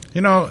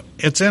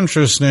 it's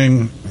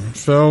interesting,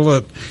 Phil,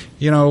 that,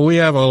 we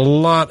have a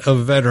lot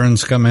of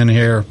veterans come in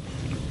here,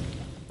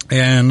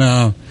 and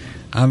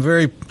I'm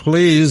very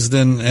pleased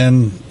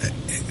and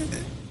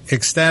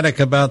ecstatic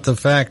about the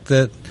fact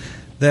that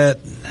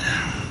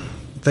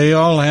they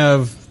all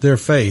have their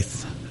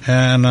faith,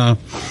 and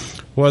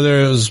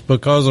whether it was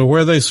because of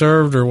where they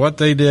served or what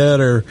they did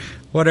or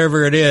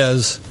whatever it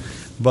is,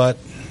 but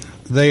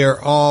they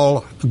are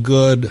all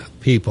good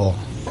people.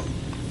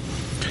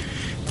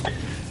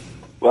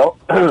 Well,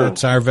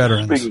 that's our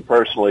veterans. Speaking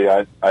personally,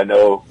 I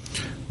know.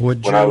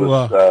 Would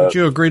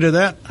you agree to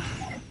that?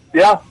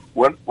 Yeah,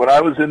 when I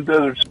was in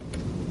Desert.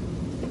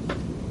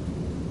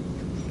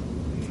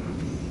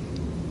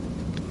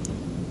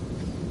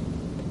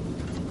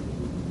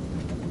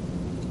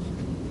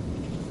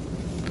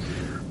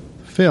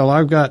 Phil,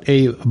 I've got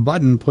a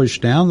button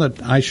pushed down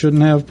that I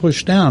shouldn't have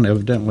pushed down,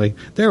 evidently.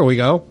 There we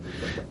go.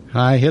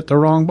 I hit the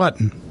wrong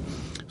button.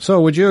 So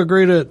would you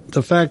agree to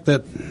the fact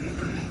that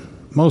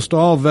most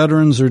all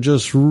veterans are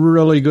just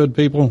really good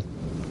people?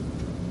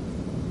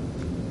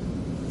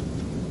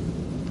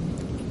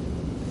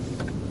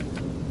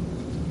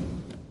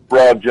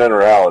 Broad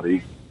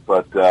generality,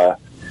 but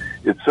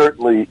it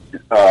certainly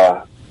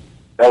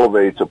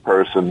elevates a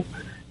person.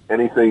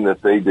 Anything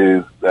that they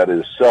do that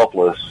is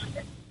selfless,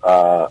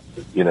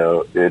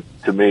 it,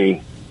 to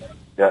me,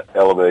 that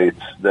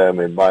elevates them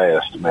in my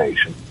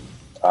estimation.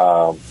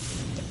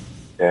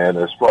 And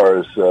as far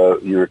as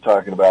you were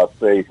talking about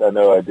faith, I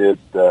know I did,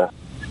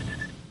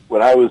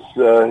 when I was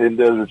in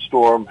Desert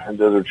Storm and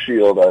Desert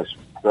Shield, I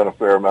spent a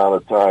fair amount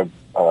of time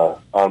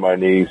on my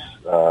knees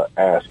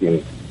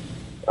asking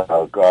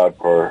God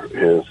for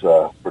his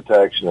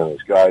protection and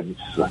his guidance,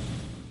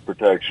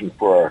 protection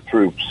for our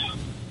troops.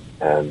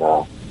 And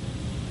for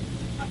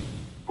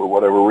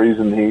whatever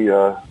reason, he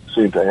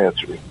seemed to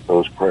answer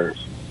those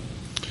prayers.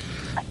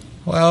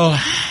 Well,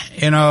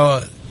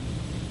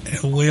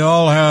 we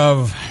all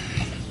have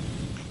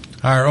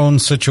our own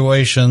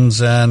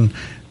situations, and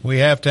we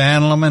have to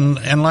handle them.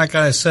 And like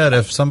I said,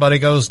 if somebody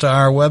goes to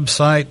our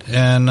website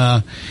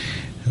and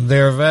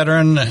they're a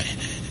veteran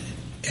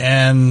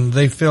and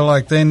they feel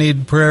like they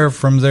need prayer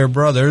from their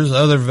brothers,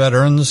 other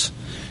veterans,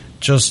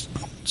 just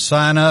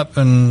sign up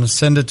and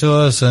send it to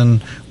us,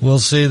 and we'll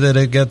see that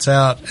it gets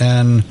out.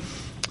 And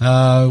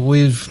I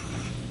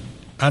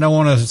don't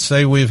want to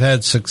say we've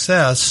had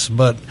success,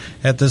 but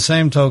at the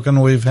same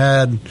token, we've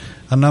had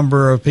a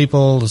number of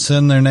people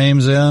send their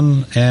names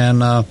in,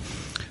 and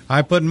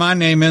I put my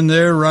name in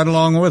there right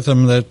along with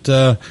them,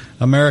 that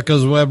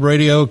America's Web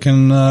Radio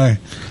can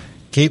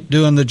keep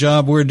doing the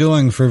job we're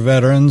doing for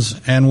veterans,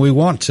 and we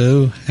want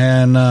to,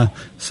 and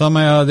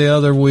somehow or the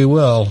other we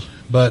will.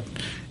 But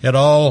it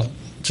all,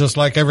 just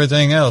like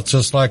everything else,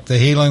 just like the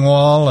Healing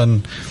Wall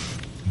and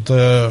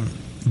the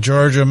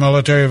Georgia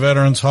Military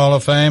Veterans Hall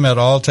of Fame, it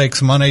all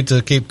takes money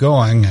to keep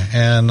going,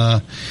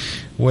 and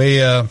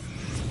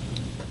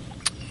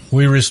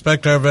we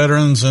respect our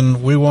veterans,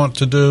 and we want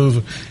to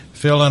do.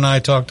 Phil and I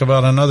talked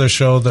about another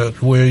show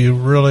that we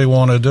really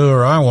want to do,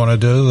 or I want to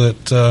do,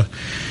 that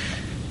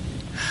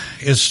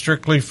is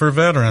strictly for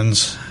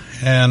veterans,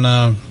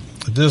 and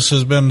this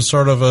has been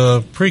sort of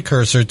a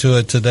precursor to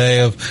it today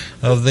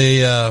of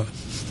the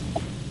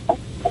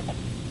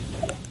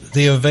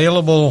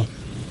available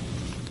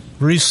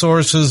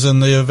resources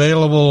and the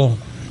available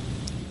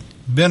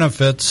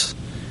benefits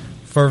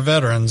for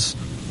veterans.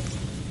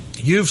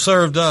 You've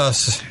served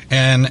us,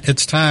 and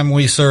it's time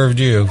we served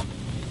you.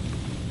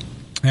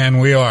 And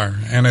we are.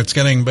 And it's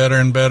getting better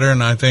and better,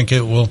 and I think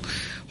it will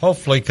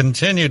hopefully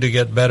continue to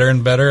get better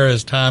and better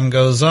as time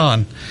goes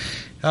on.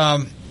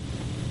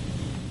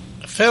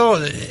 Phil,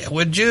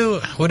 would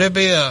it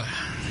be a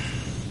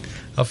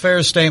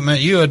fair statement?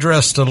 You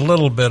addressed a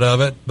little bit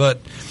of it, but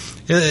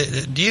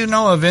do you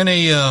know of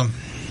any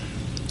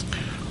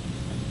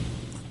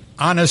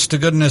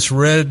honest-to-goodness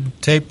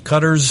red tape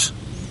cutters?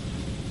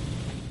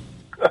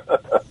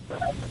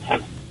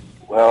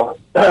 Well,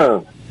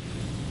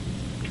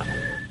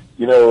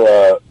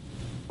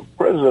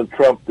 President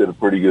Trump did a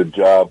pretty good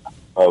job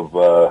of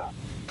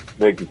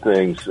making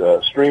things,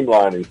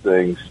 streamlining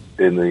things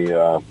in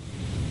the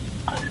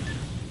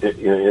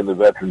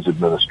Veterans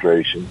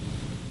Administration.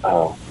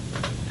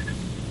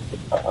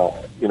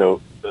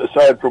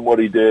 Aside from what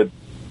he did,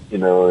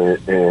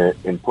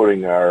 in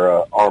putting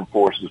our armed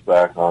forces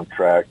back on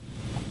track,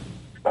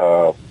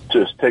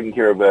 just taking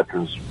care of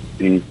veterans,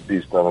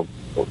 he's done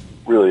a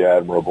really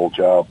admirable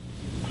job.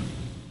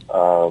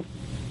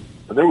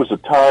 There was a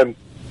time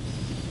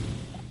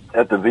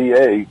at the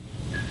VA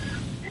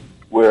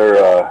where,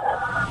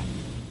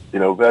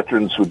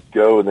 veterans would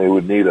go and they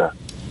would need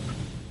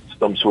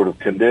some sort of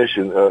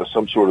condition,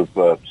 some sort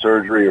of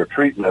surgery or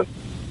treatment,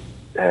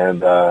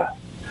 and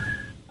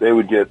they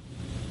would get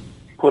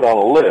put on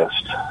a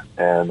list.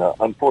 And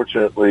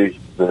unfortunately,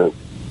 the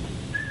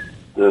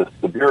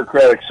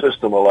bureaucratic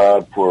system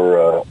allowed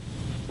for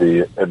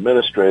the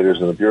administrators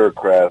and the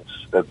bureaucrats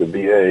at the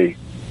VA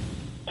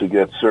to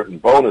get certain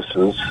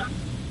bonuses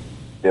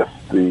if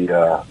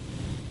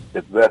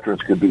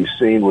veterans could be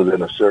seen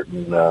within a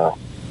certain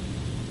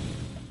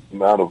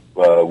amount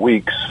of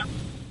weeks.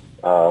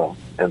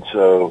 And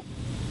so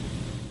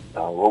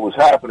what was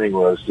happening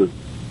was the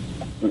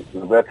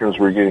veterans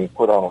were getting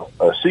put on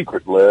a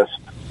secret list,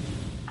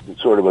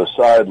 sort of a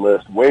side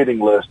list, waiting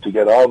list to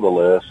get on the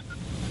list.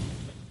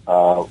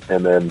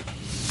 And then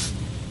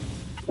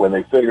when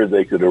they figured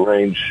they could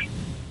arrange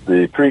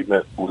the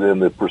treatment within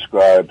the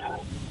prescribed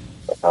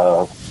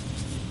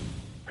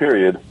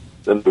period,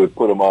 then they would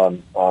put them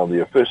on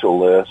the official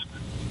list.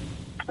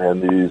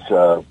 And these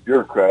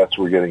bureaucrats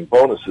were getting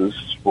bonuses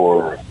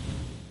for,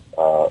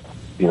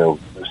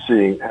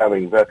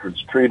 having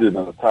veterans treated in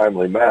a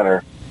timely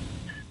manner,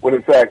 when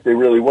in fact they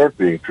really weren't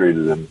being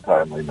treated in a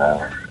timely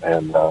manner.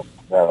 And that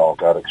all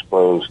got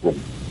exposed and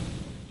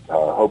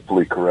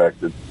hopefully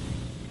corrected.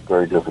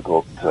 Very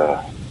difficult,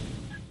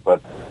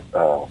 but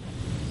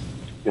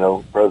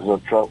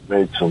President Trump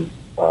made some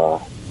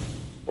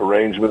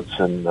arrangements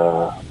and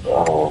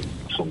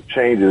some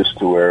changes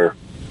to where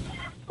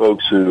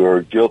folks who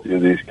are guilty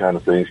of these kind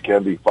of things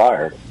can be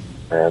fired,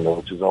 and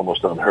which is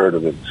almost unheard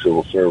of in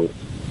civil service.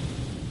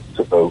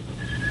 So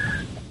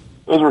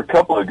those were a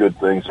couple of good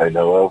things I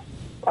know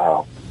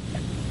of.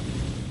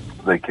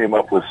 They came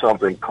up with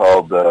something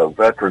called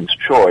Veterans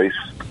Choice,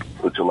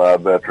 which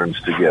allowed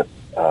veterans to get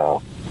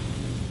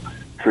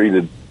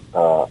treated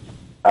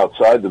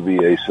outside the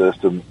VA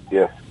system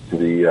if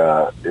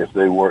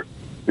they weren't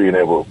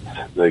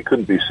they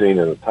couldn't be seen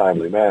in a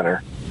timely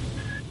manner.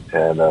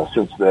 And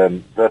since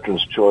then,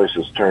 Veterans Choice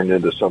has turned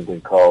into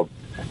something called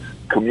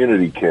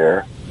community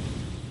care.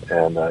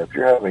 And if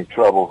you're having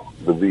trouble,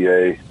 the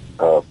VA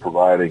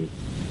providing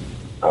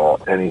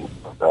any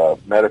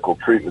medical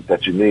treatment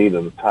that you need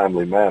in a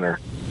timely manner,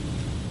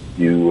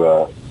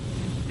 you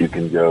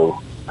can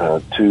go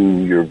to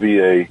your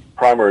VA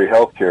primary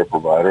health care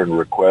provider and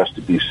request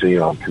to be seen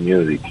on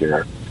community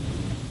care.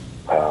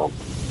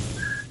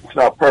 It's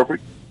not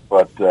perfect,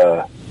 but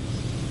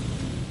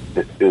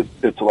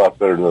it's a lot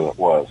better than it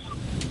was.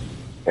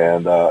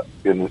 And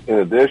in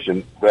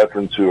addition,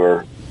 veterans who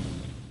are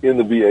in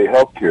the VA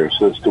healthcare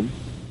system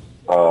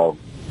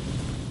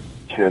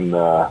can,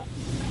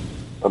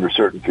 under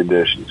certain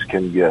conditions,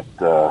 can get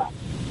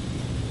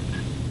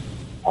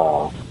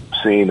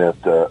seen at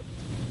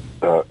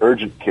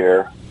urgent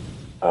care,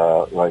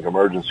 like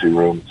emergency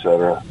room,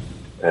 etc.,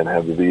 and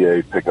have the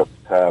VA pick up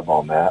the tab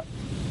on that.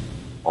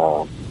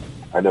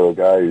 I know a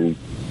guy who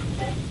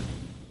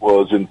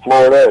was in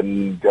Florida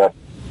and got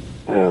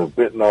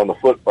bitten on the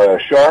foot by a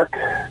shark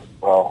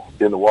while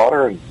in the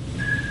water, and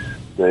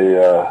they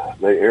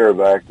air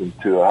evac'd him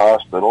to a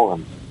hospital,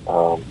 and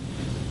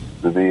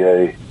the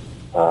VA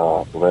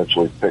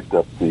eventually picked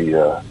up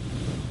the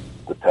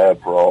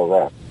tab for all of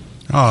that.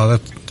 Oh,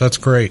 that's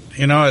great.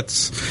 You know,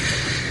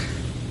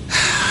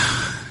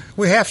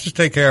 we have to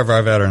take care of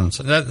our veterans.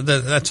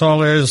 That's all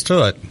there is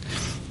to it.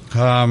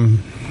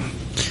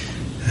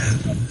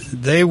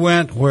 They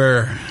went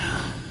where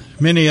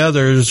many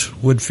others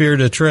would fear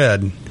to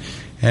tread.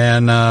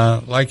 And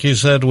like you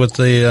said, with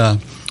the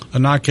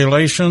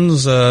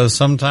inoculations,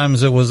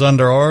 sometimes it was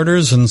under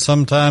orders and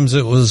sometimes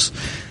it was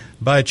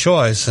by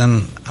choice.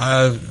 And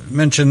I've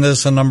mentioned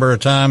this a number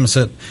of times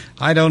that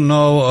I don't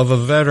know of a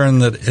veteran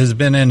that has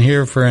been in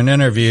here for an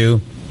interview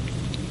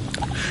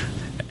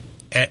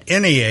at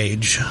any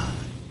age,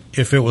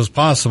 if it was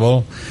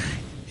possible,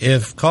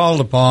 if called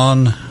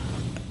upon,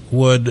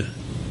 would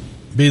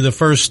be the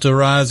first to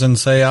rise and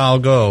say, I'll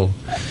go.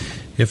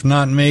 If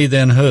not me,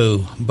 then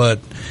who? But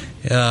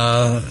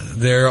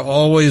they're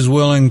always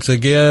willing to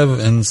give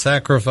and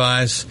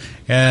sacrifice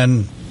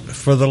and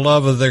for the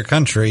love of their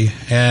country.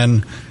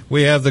 And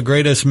we have the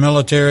greatest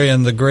military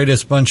and the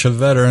greatest bunch of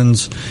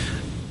veterans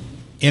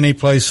any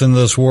place in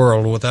this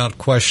world, without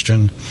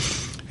question.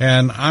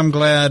 And I'm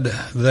glad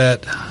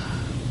that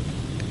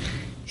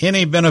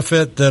any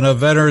benefit that a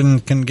veteran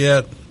can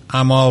get,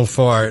 I'm all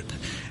for it.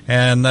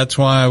 And that's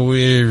why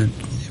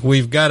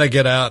we've got to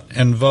get out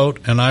and vote.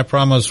 And I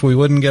promise we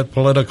wouldn't get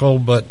political,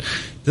 but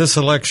this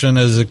election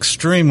is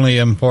extremely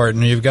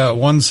important. You've got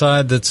one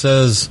side that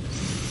says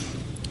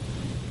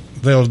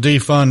they'll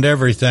defund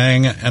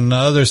everything, and the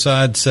other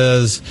side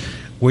says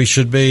we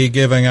should be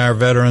giving our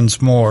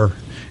veterans more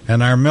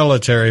and our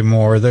military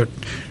more. That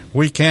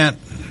we can't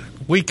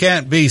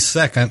be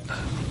second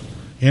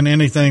in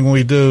anything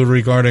we do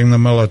regarding the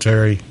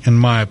military, in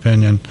my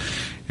opinion.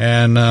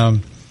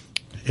 And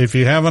if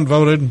you haven't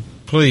voted,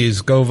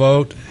 please go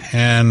vote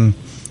and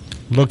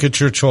look at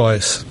your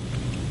choice.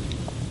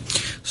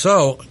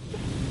 So,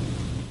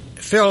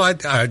 Phil,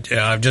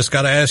 I've just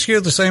got to ask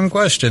you the same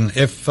question.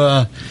 If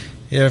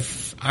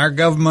our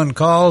government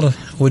called,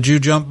 would you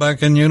jump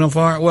back in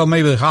uniform? Well,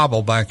 maybe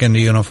hobble back into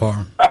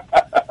uniform.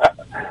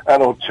 I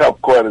don't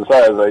jump quite as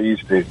high as I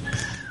used to.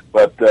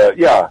 But,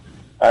 yeah,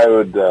 I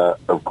would,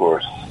 of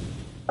course,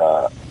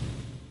 I'd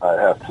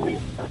have to,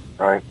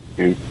 right?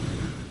 You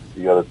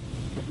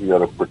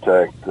gotta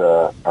protect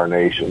our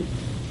nation.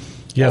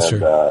 Yes,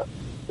 and, sir.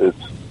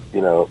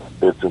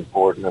 It's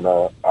important, and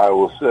I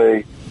will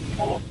say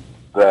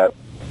that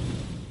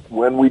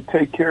when we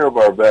take care of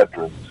our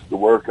veterans, the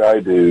work I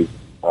do,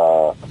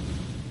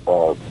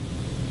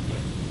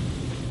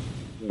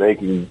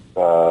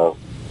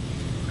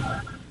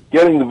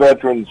 getting the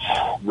veterans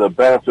the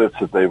benefits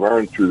that they've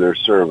earned through their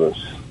service,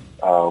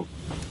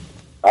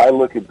 I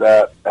look at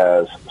that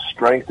as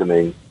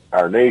strengthening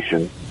our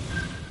nation,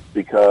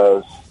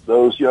 because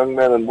those young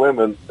men and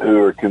women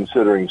who are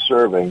considering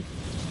serving,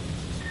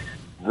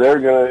 they're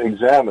going to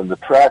examine the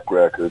track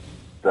record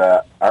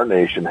that our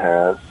nation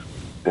has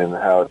and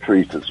how it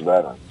treats its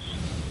veterans.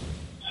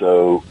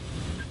 So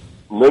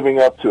living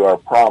up to our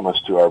promise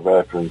to our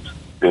veterans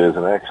is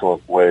an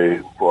excellent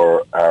way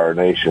for our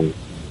nation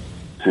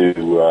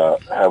to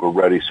have a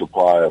ready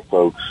supply of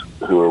folks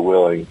who are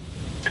willing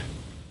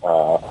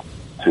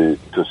to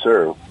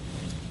serve,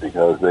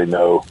 because they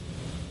know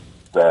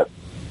that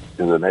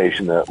is a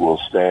nation that will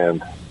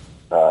stand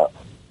up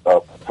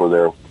for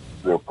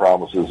their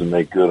promises and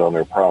make good on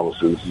their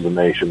promises is a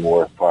nation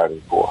worth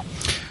fighting for.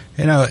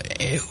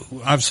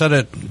 I've said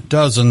it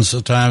dozens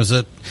of times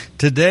that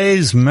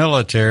today's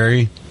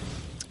military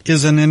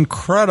is an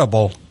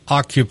incredible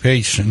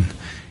occupation,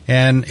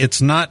 and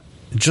it's not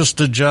just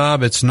a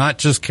job. It's not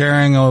just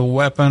carrying a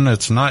weapon.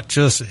 It's not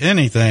just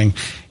anything.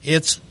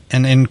 It's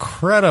an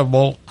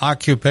incredible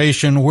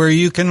occupation where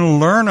you can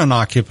learn an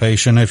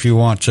occupation if you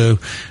want to.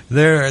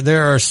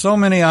 There are so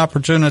many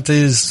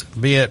opportunities,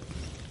 be it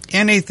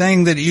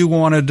anything that you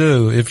want to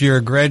do. If you're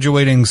a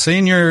graduating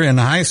senior in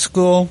high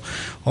school,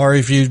 or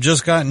if you've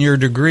just gotten your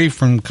degree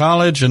from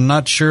college and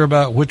not sure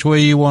about which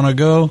way you want to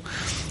go,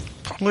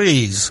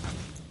 please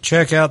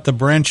check out the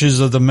branches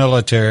of the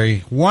military.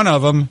 One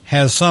of them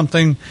has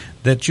something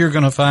that you're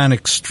going to find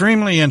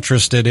extremely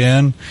interested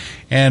in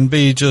and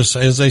be just,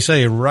 as they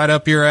say, right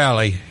up your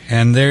alley.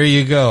 And there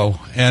you go.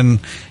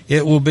 And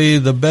it will be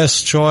the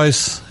best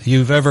choice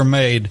you've ever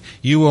made.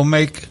 You will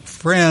make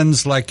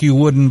friends like you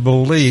wouldn't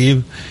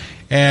believe,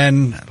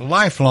 and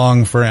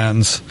lifelong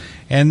friends.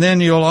 And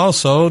then you'll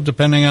also,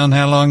 depending on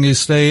how long you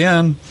stay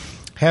in,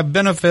 have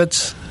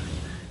benefits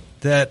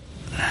that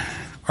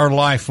are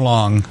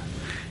lifelong.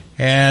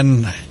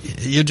 And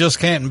you just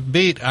can't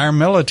beat our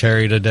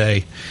military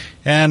today.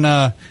 And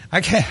I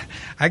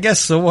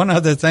guess the one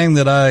other thing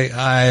that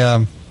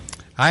I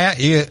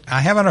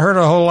haven't heard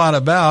a whole lot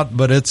about,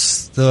 but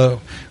it's the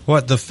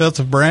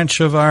fifth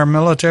branch of our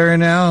military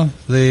now,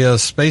 the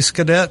Space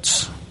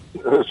Cadets?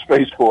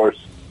 Space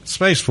Force.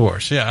 Space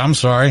Force, yeah, I'm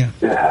sorry.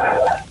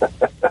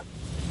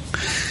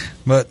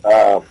 But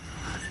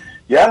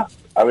yeah,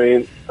 I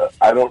mean,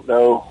 I don't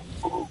know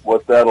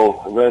what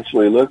that'll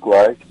eventually look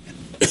like,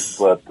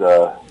 but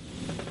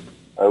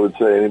I would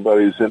say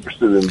anybody who's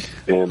interested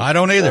in I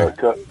don't either,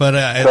 but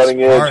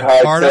cutting it's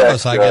edge, part of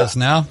us, I guess,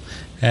 now.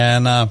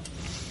 And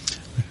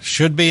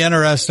should be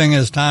interesting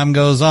as time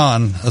goes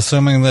on,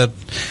 assuming that,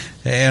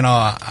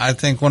 I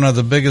think one of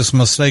the biggest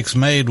mistakes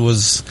made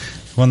was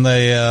when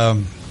they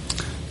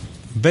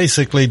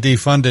basically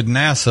defunded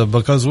NASA,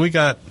 because we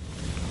got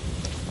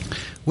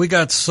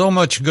so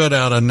much good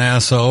out of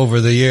NASA over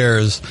the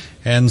years,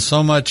 and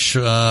so much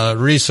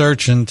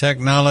research and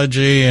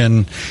technology,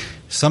 and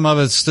some of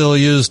it's still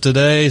used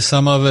today,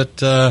 some of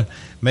it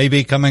may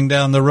be coming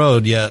down the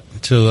road yet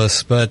to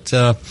us. But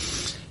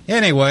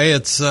anyway,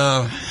 it's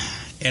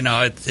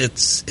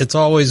it's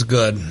always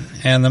good,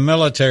 and the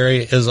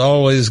military is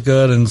always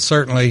good, and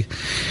certainly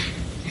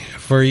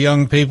for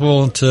young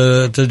people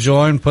to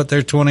join, put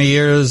their 20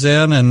 years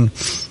in, and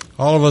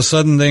all of a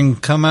sudden they can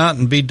come out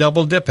and be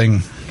double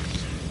dipping,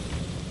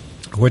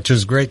 which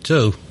is great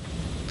too.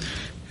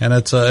 And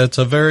it's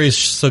a very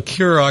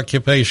secure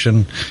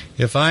occupation.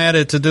 If I had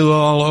it to do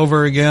all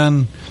over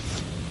again,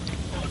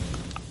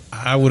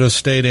 I would have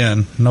stayed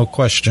in, no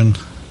question.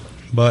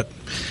 But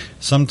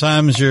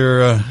sometimes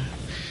you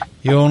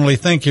only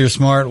think you're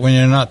smart when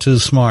you're not too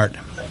smart.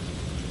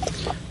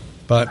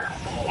 But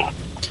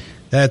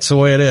that's the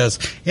way it is.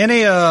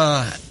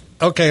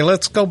 Okay,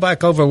 let's go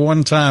back over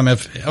one time.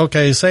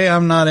 Say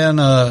I'm not in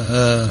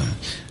a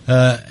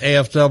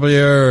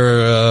AFW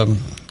or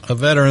a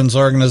veterans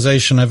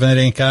organization of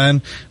any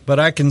kind, but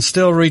I can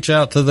still reach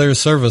out to their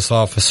service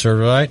officer,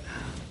 right?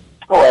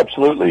 Oh,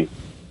 absolutely.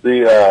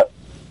 The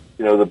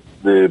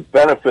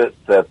benefit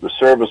that the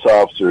service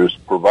officers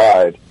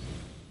provide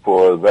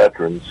for the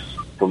veterans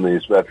from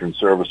these veteran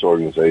service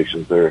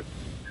organizations, they're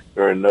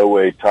in no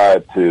way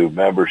tied to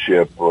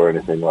membership or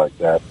anything like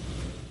that.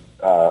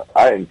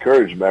 I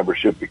encourage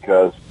membership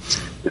because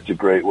it's a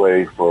great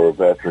way for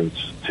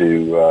veterans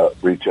to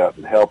reach out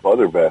and help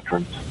other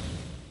veterans.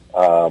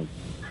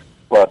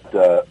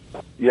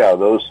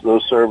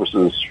 Those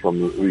services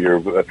from your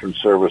veteran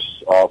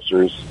service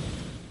officers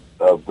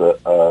of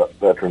the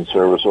veteran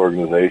service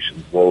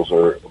organizations, those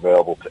are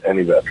available to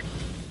any veteran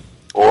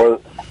or,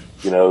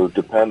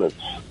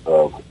 dependents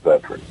of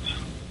veterans.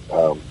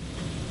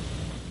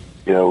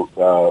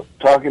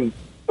 Talking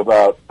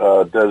about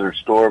Desert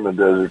Storm and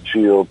Desert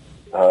Shield,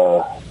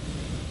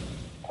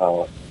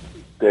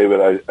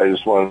 David, I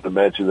just wanted to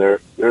mention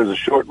there's a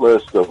short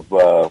list of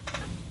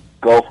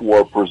Gulf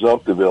War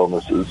presumptive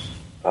illnesses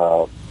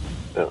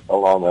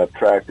along that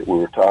track that we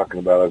were talking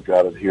about. I've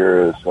got it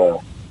here as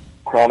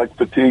chronic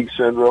fatigue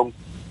syndrome,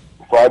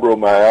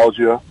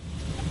 fibromyalgia,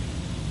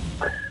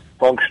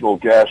 functional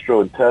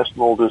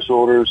gastrointestinal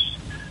disorders,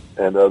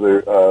 and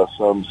other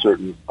some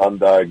certain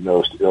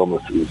undiagnosed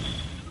illnesses.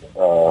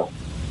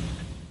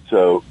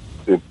 So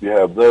if you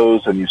have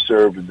those and you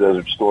served in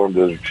Desert Storm,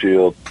 Desert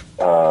Shield,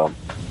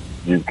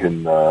 you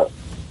can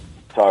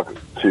talk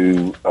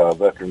to a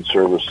veteran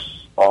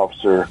service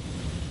officer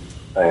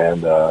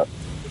and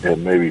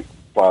maybe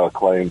file a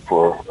claim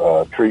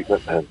for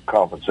treatment and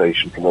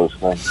compensation for those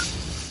things.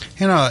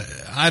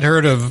 I'd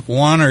heard of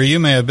one, or you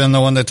may have been the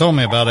one that told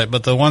me about it,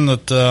 but the one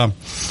that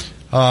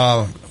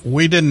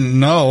we didn't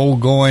know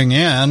going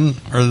in,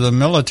 or the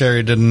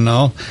military didn't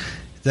know,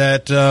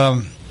 that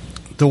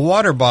the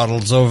water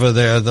bottles over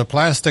there, the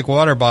plastic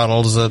water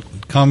bottles that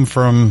come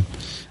from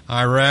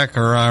Iraq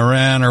or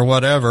Iran or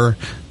whatever,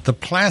 the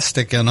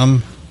plastic in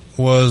them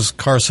was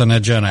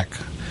carcinogenic.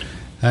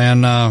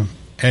 And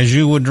as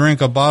you would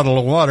drink a bottle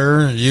of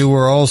water, you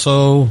were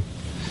also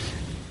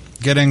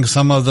getting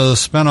some of the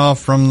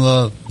spinoff from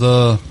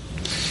the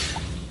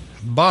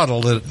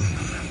bottle that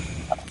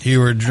you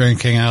were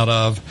drinking out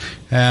of.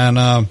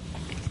 And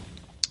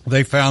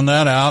they found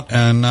that out,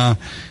 and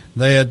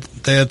they had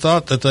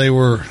thought that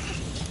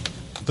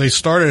they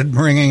started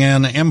bringing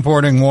in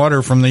importing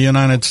water from the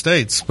United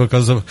States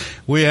because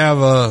we have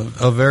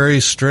a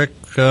very strict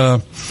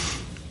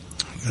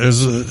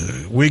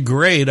we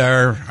grade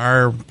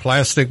our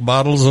plastic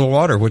bottles of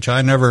water, which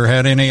I never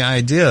had any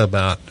idea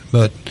about,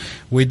 but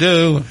we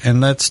do,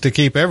 and that's to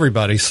keep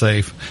everybody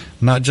safe,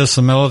 not just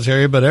the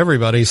military, but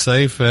everybody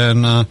safe.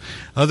 And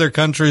other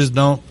countries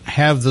don't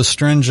have the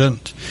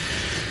stringent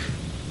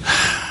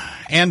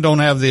and don't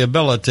have the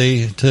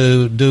ability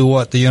to do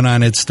what the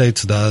United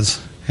States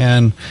does.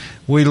 And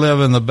we live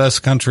in the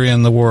best country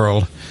in the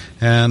world,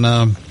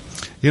 and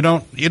you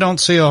don't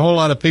see a whole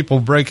lot of people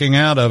breaking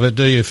out of it,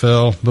 do you,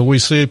 Phil? But we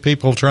see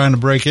people trying to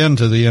break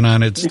into the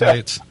United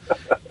States.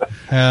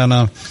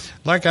 And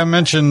like I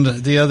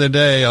mentioned the other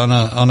day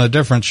on a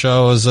different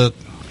show, is that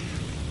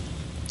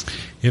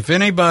if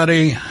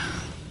anybody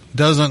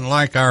doesn't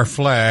like our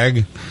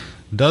flag,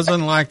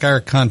 doesn't like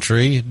our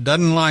country,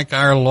 doesn't like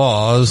our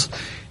laws,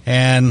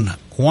 and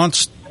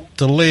wants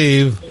to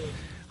leave,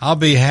 I'll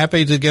be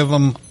happy to give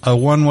them a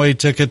one-way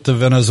ticket to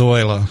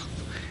Venezuela.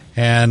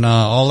 And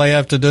all they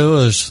have to do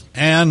is,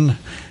 and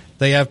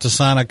they have to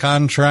sign a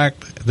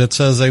contract that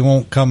says they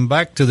won't come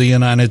back to the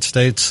United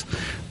States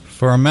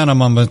for a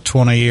minimum of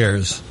 20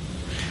 years.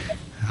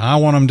 I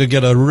want them to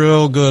get a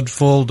real good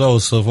full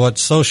dose of what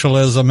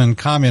socialism and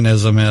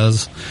communism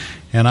is,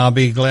 and I'll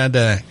be glad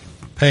to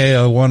pay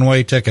a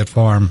one-way ticket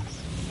for them.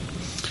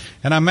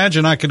 And I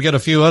imagine I could get a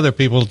few other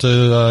people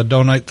to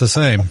donate the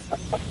same.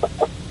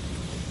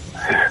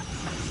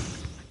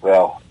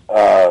 Well,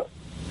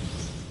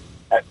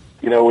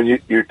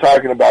 when you're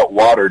talking about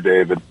water,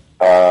 David,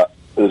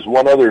 there's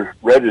one other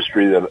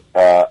registry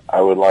that I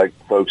would like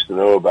folks to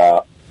know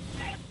about,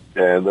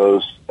 and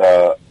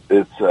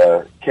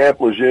it's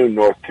Camp Lejeune,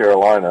 North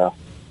Carolina,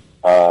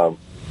 had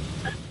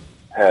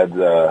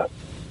a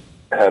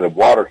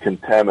water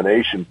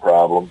contamination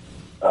problem,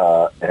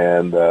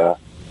 and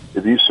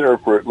if you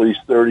serve for at least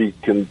 30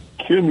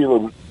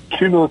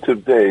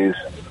 cumulative days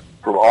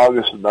from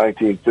August of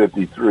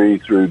 1953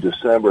 through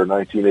December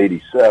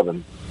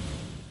 1987,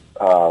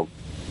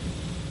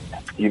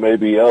 you may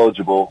be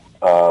eligible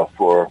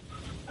for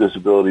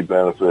disability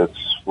benefits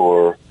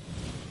for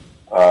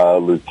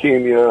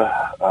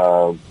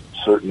leukemia,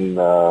 certain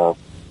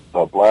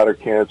bladder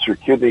cancer,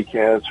 kidney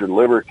cancer,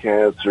 liver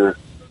cancer,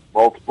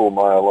 multiple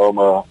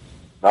myeloma,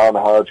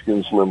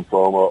 non-Hodgkin's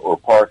lymphoma, or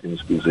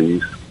Parkinson's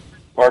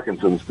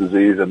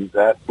disease, and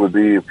that would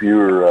be if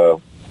you're a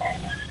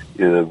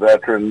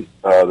veteran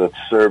that's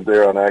served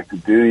there on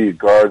active duty, a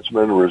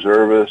guardsman,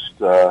 reservist,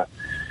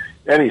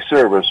 any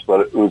service,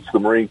 but it's the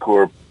Marine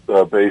Corps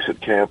base at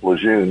Camp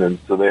Lejeune, and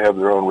so they have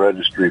their own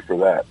registry for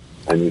that.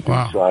 And you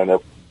can sign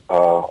up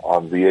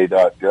on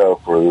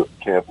VA.gov for the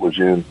Camp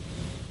Lejeune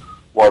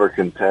Water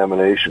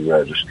Contamination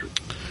Registry.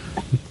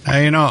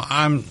 Now,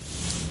 I'm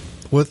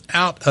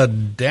without a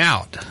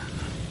doubt,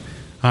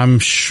 I'm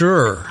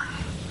sure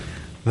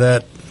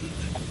that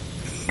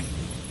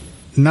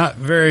not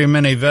very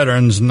many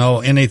veterans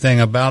know anything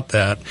about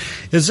that.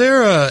 Is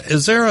there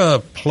a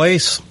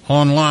place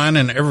online,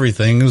 and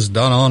everything is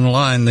done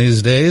online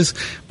these days,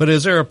 but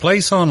is there a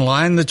place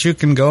online that you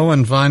can go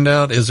and find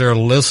out? Is there a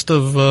list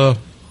of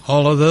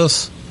all of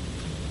this?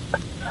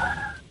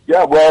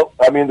 Yeah, well,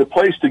 I mean, the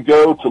place to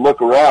go to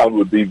look around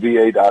would be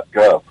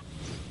VA.gov.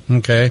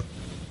 Okay.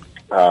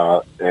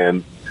 But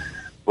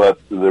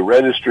the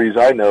registries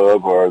I know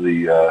of are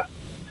the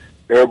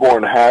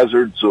Airborne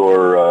Hazards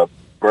or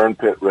Burn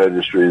Pit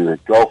Registry, the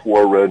Gulf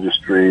War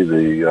Registry,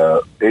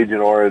 the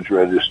Agent Orange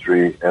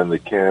Registry, and the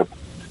Camp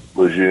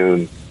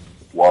Lejeune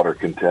Water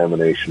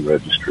Contamination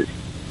Registry.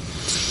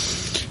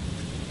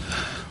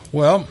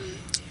 Well,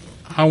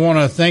 I want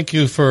to thank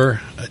you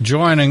for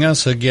joining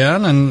us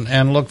again,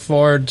 and look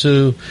forward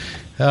to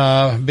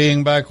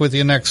being back with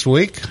you next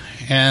week.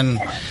 And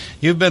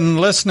you've been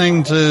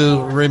listening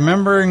to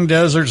Remembering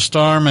Desert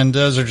Storm and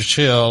Desert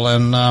Chill,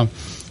 and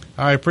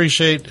I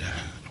appreciate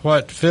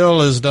what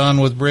Phil has done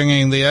with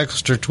bringing the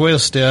extra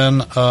twist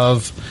in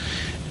of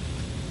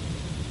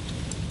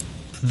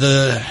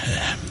the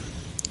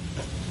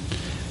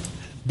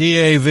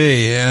DAV.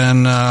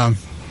 And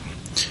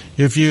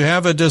if you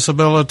have a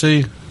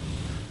disability,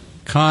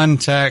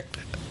 contact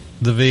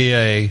the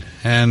VA,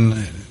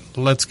 and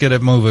let's get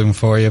it moving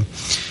for you.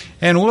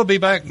 And we'll be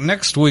back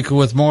next week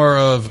with more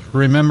of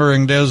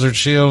Remembering Desert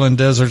Shield and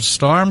Desert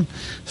Storm.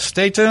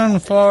 Stay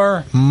tuned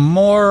for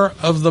more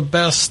of the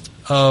best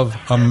of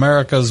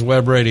America's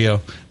Web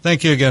Radio.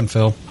 Thank you again,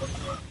 Phil.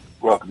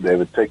 Welcome,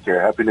 David. Take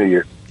care. Happy New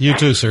Year. You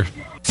too, sir.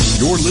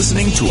 You're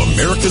listening to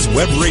America's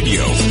Web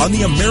Radio on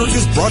the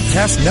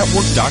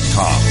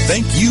AmericasBroadcastNetwork.com.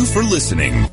 Thank you for listening.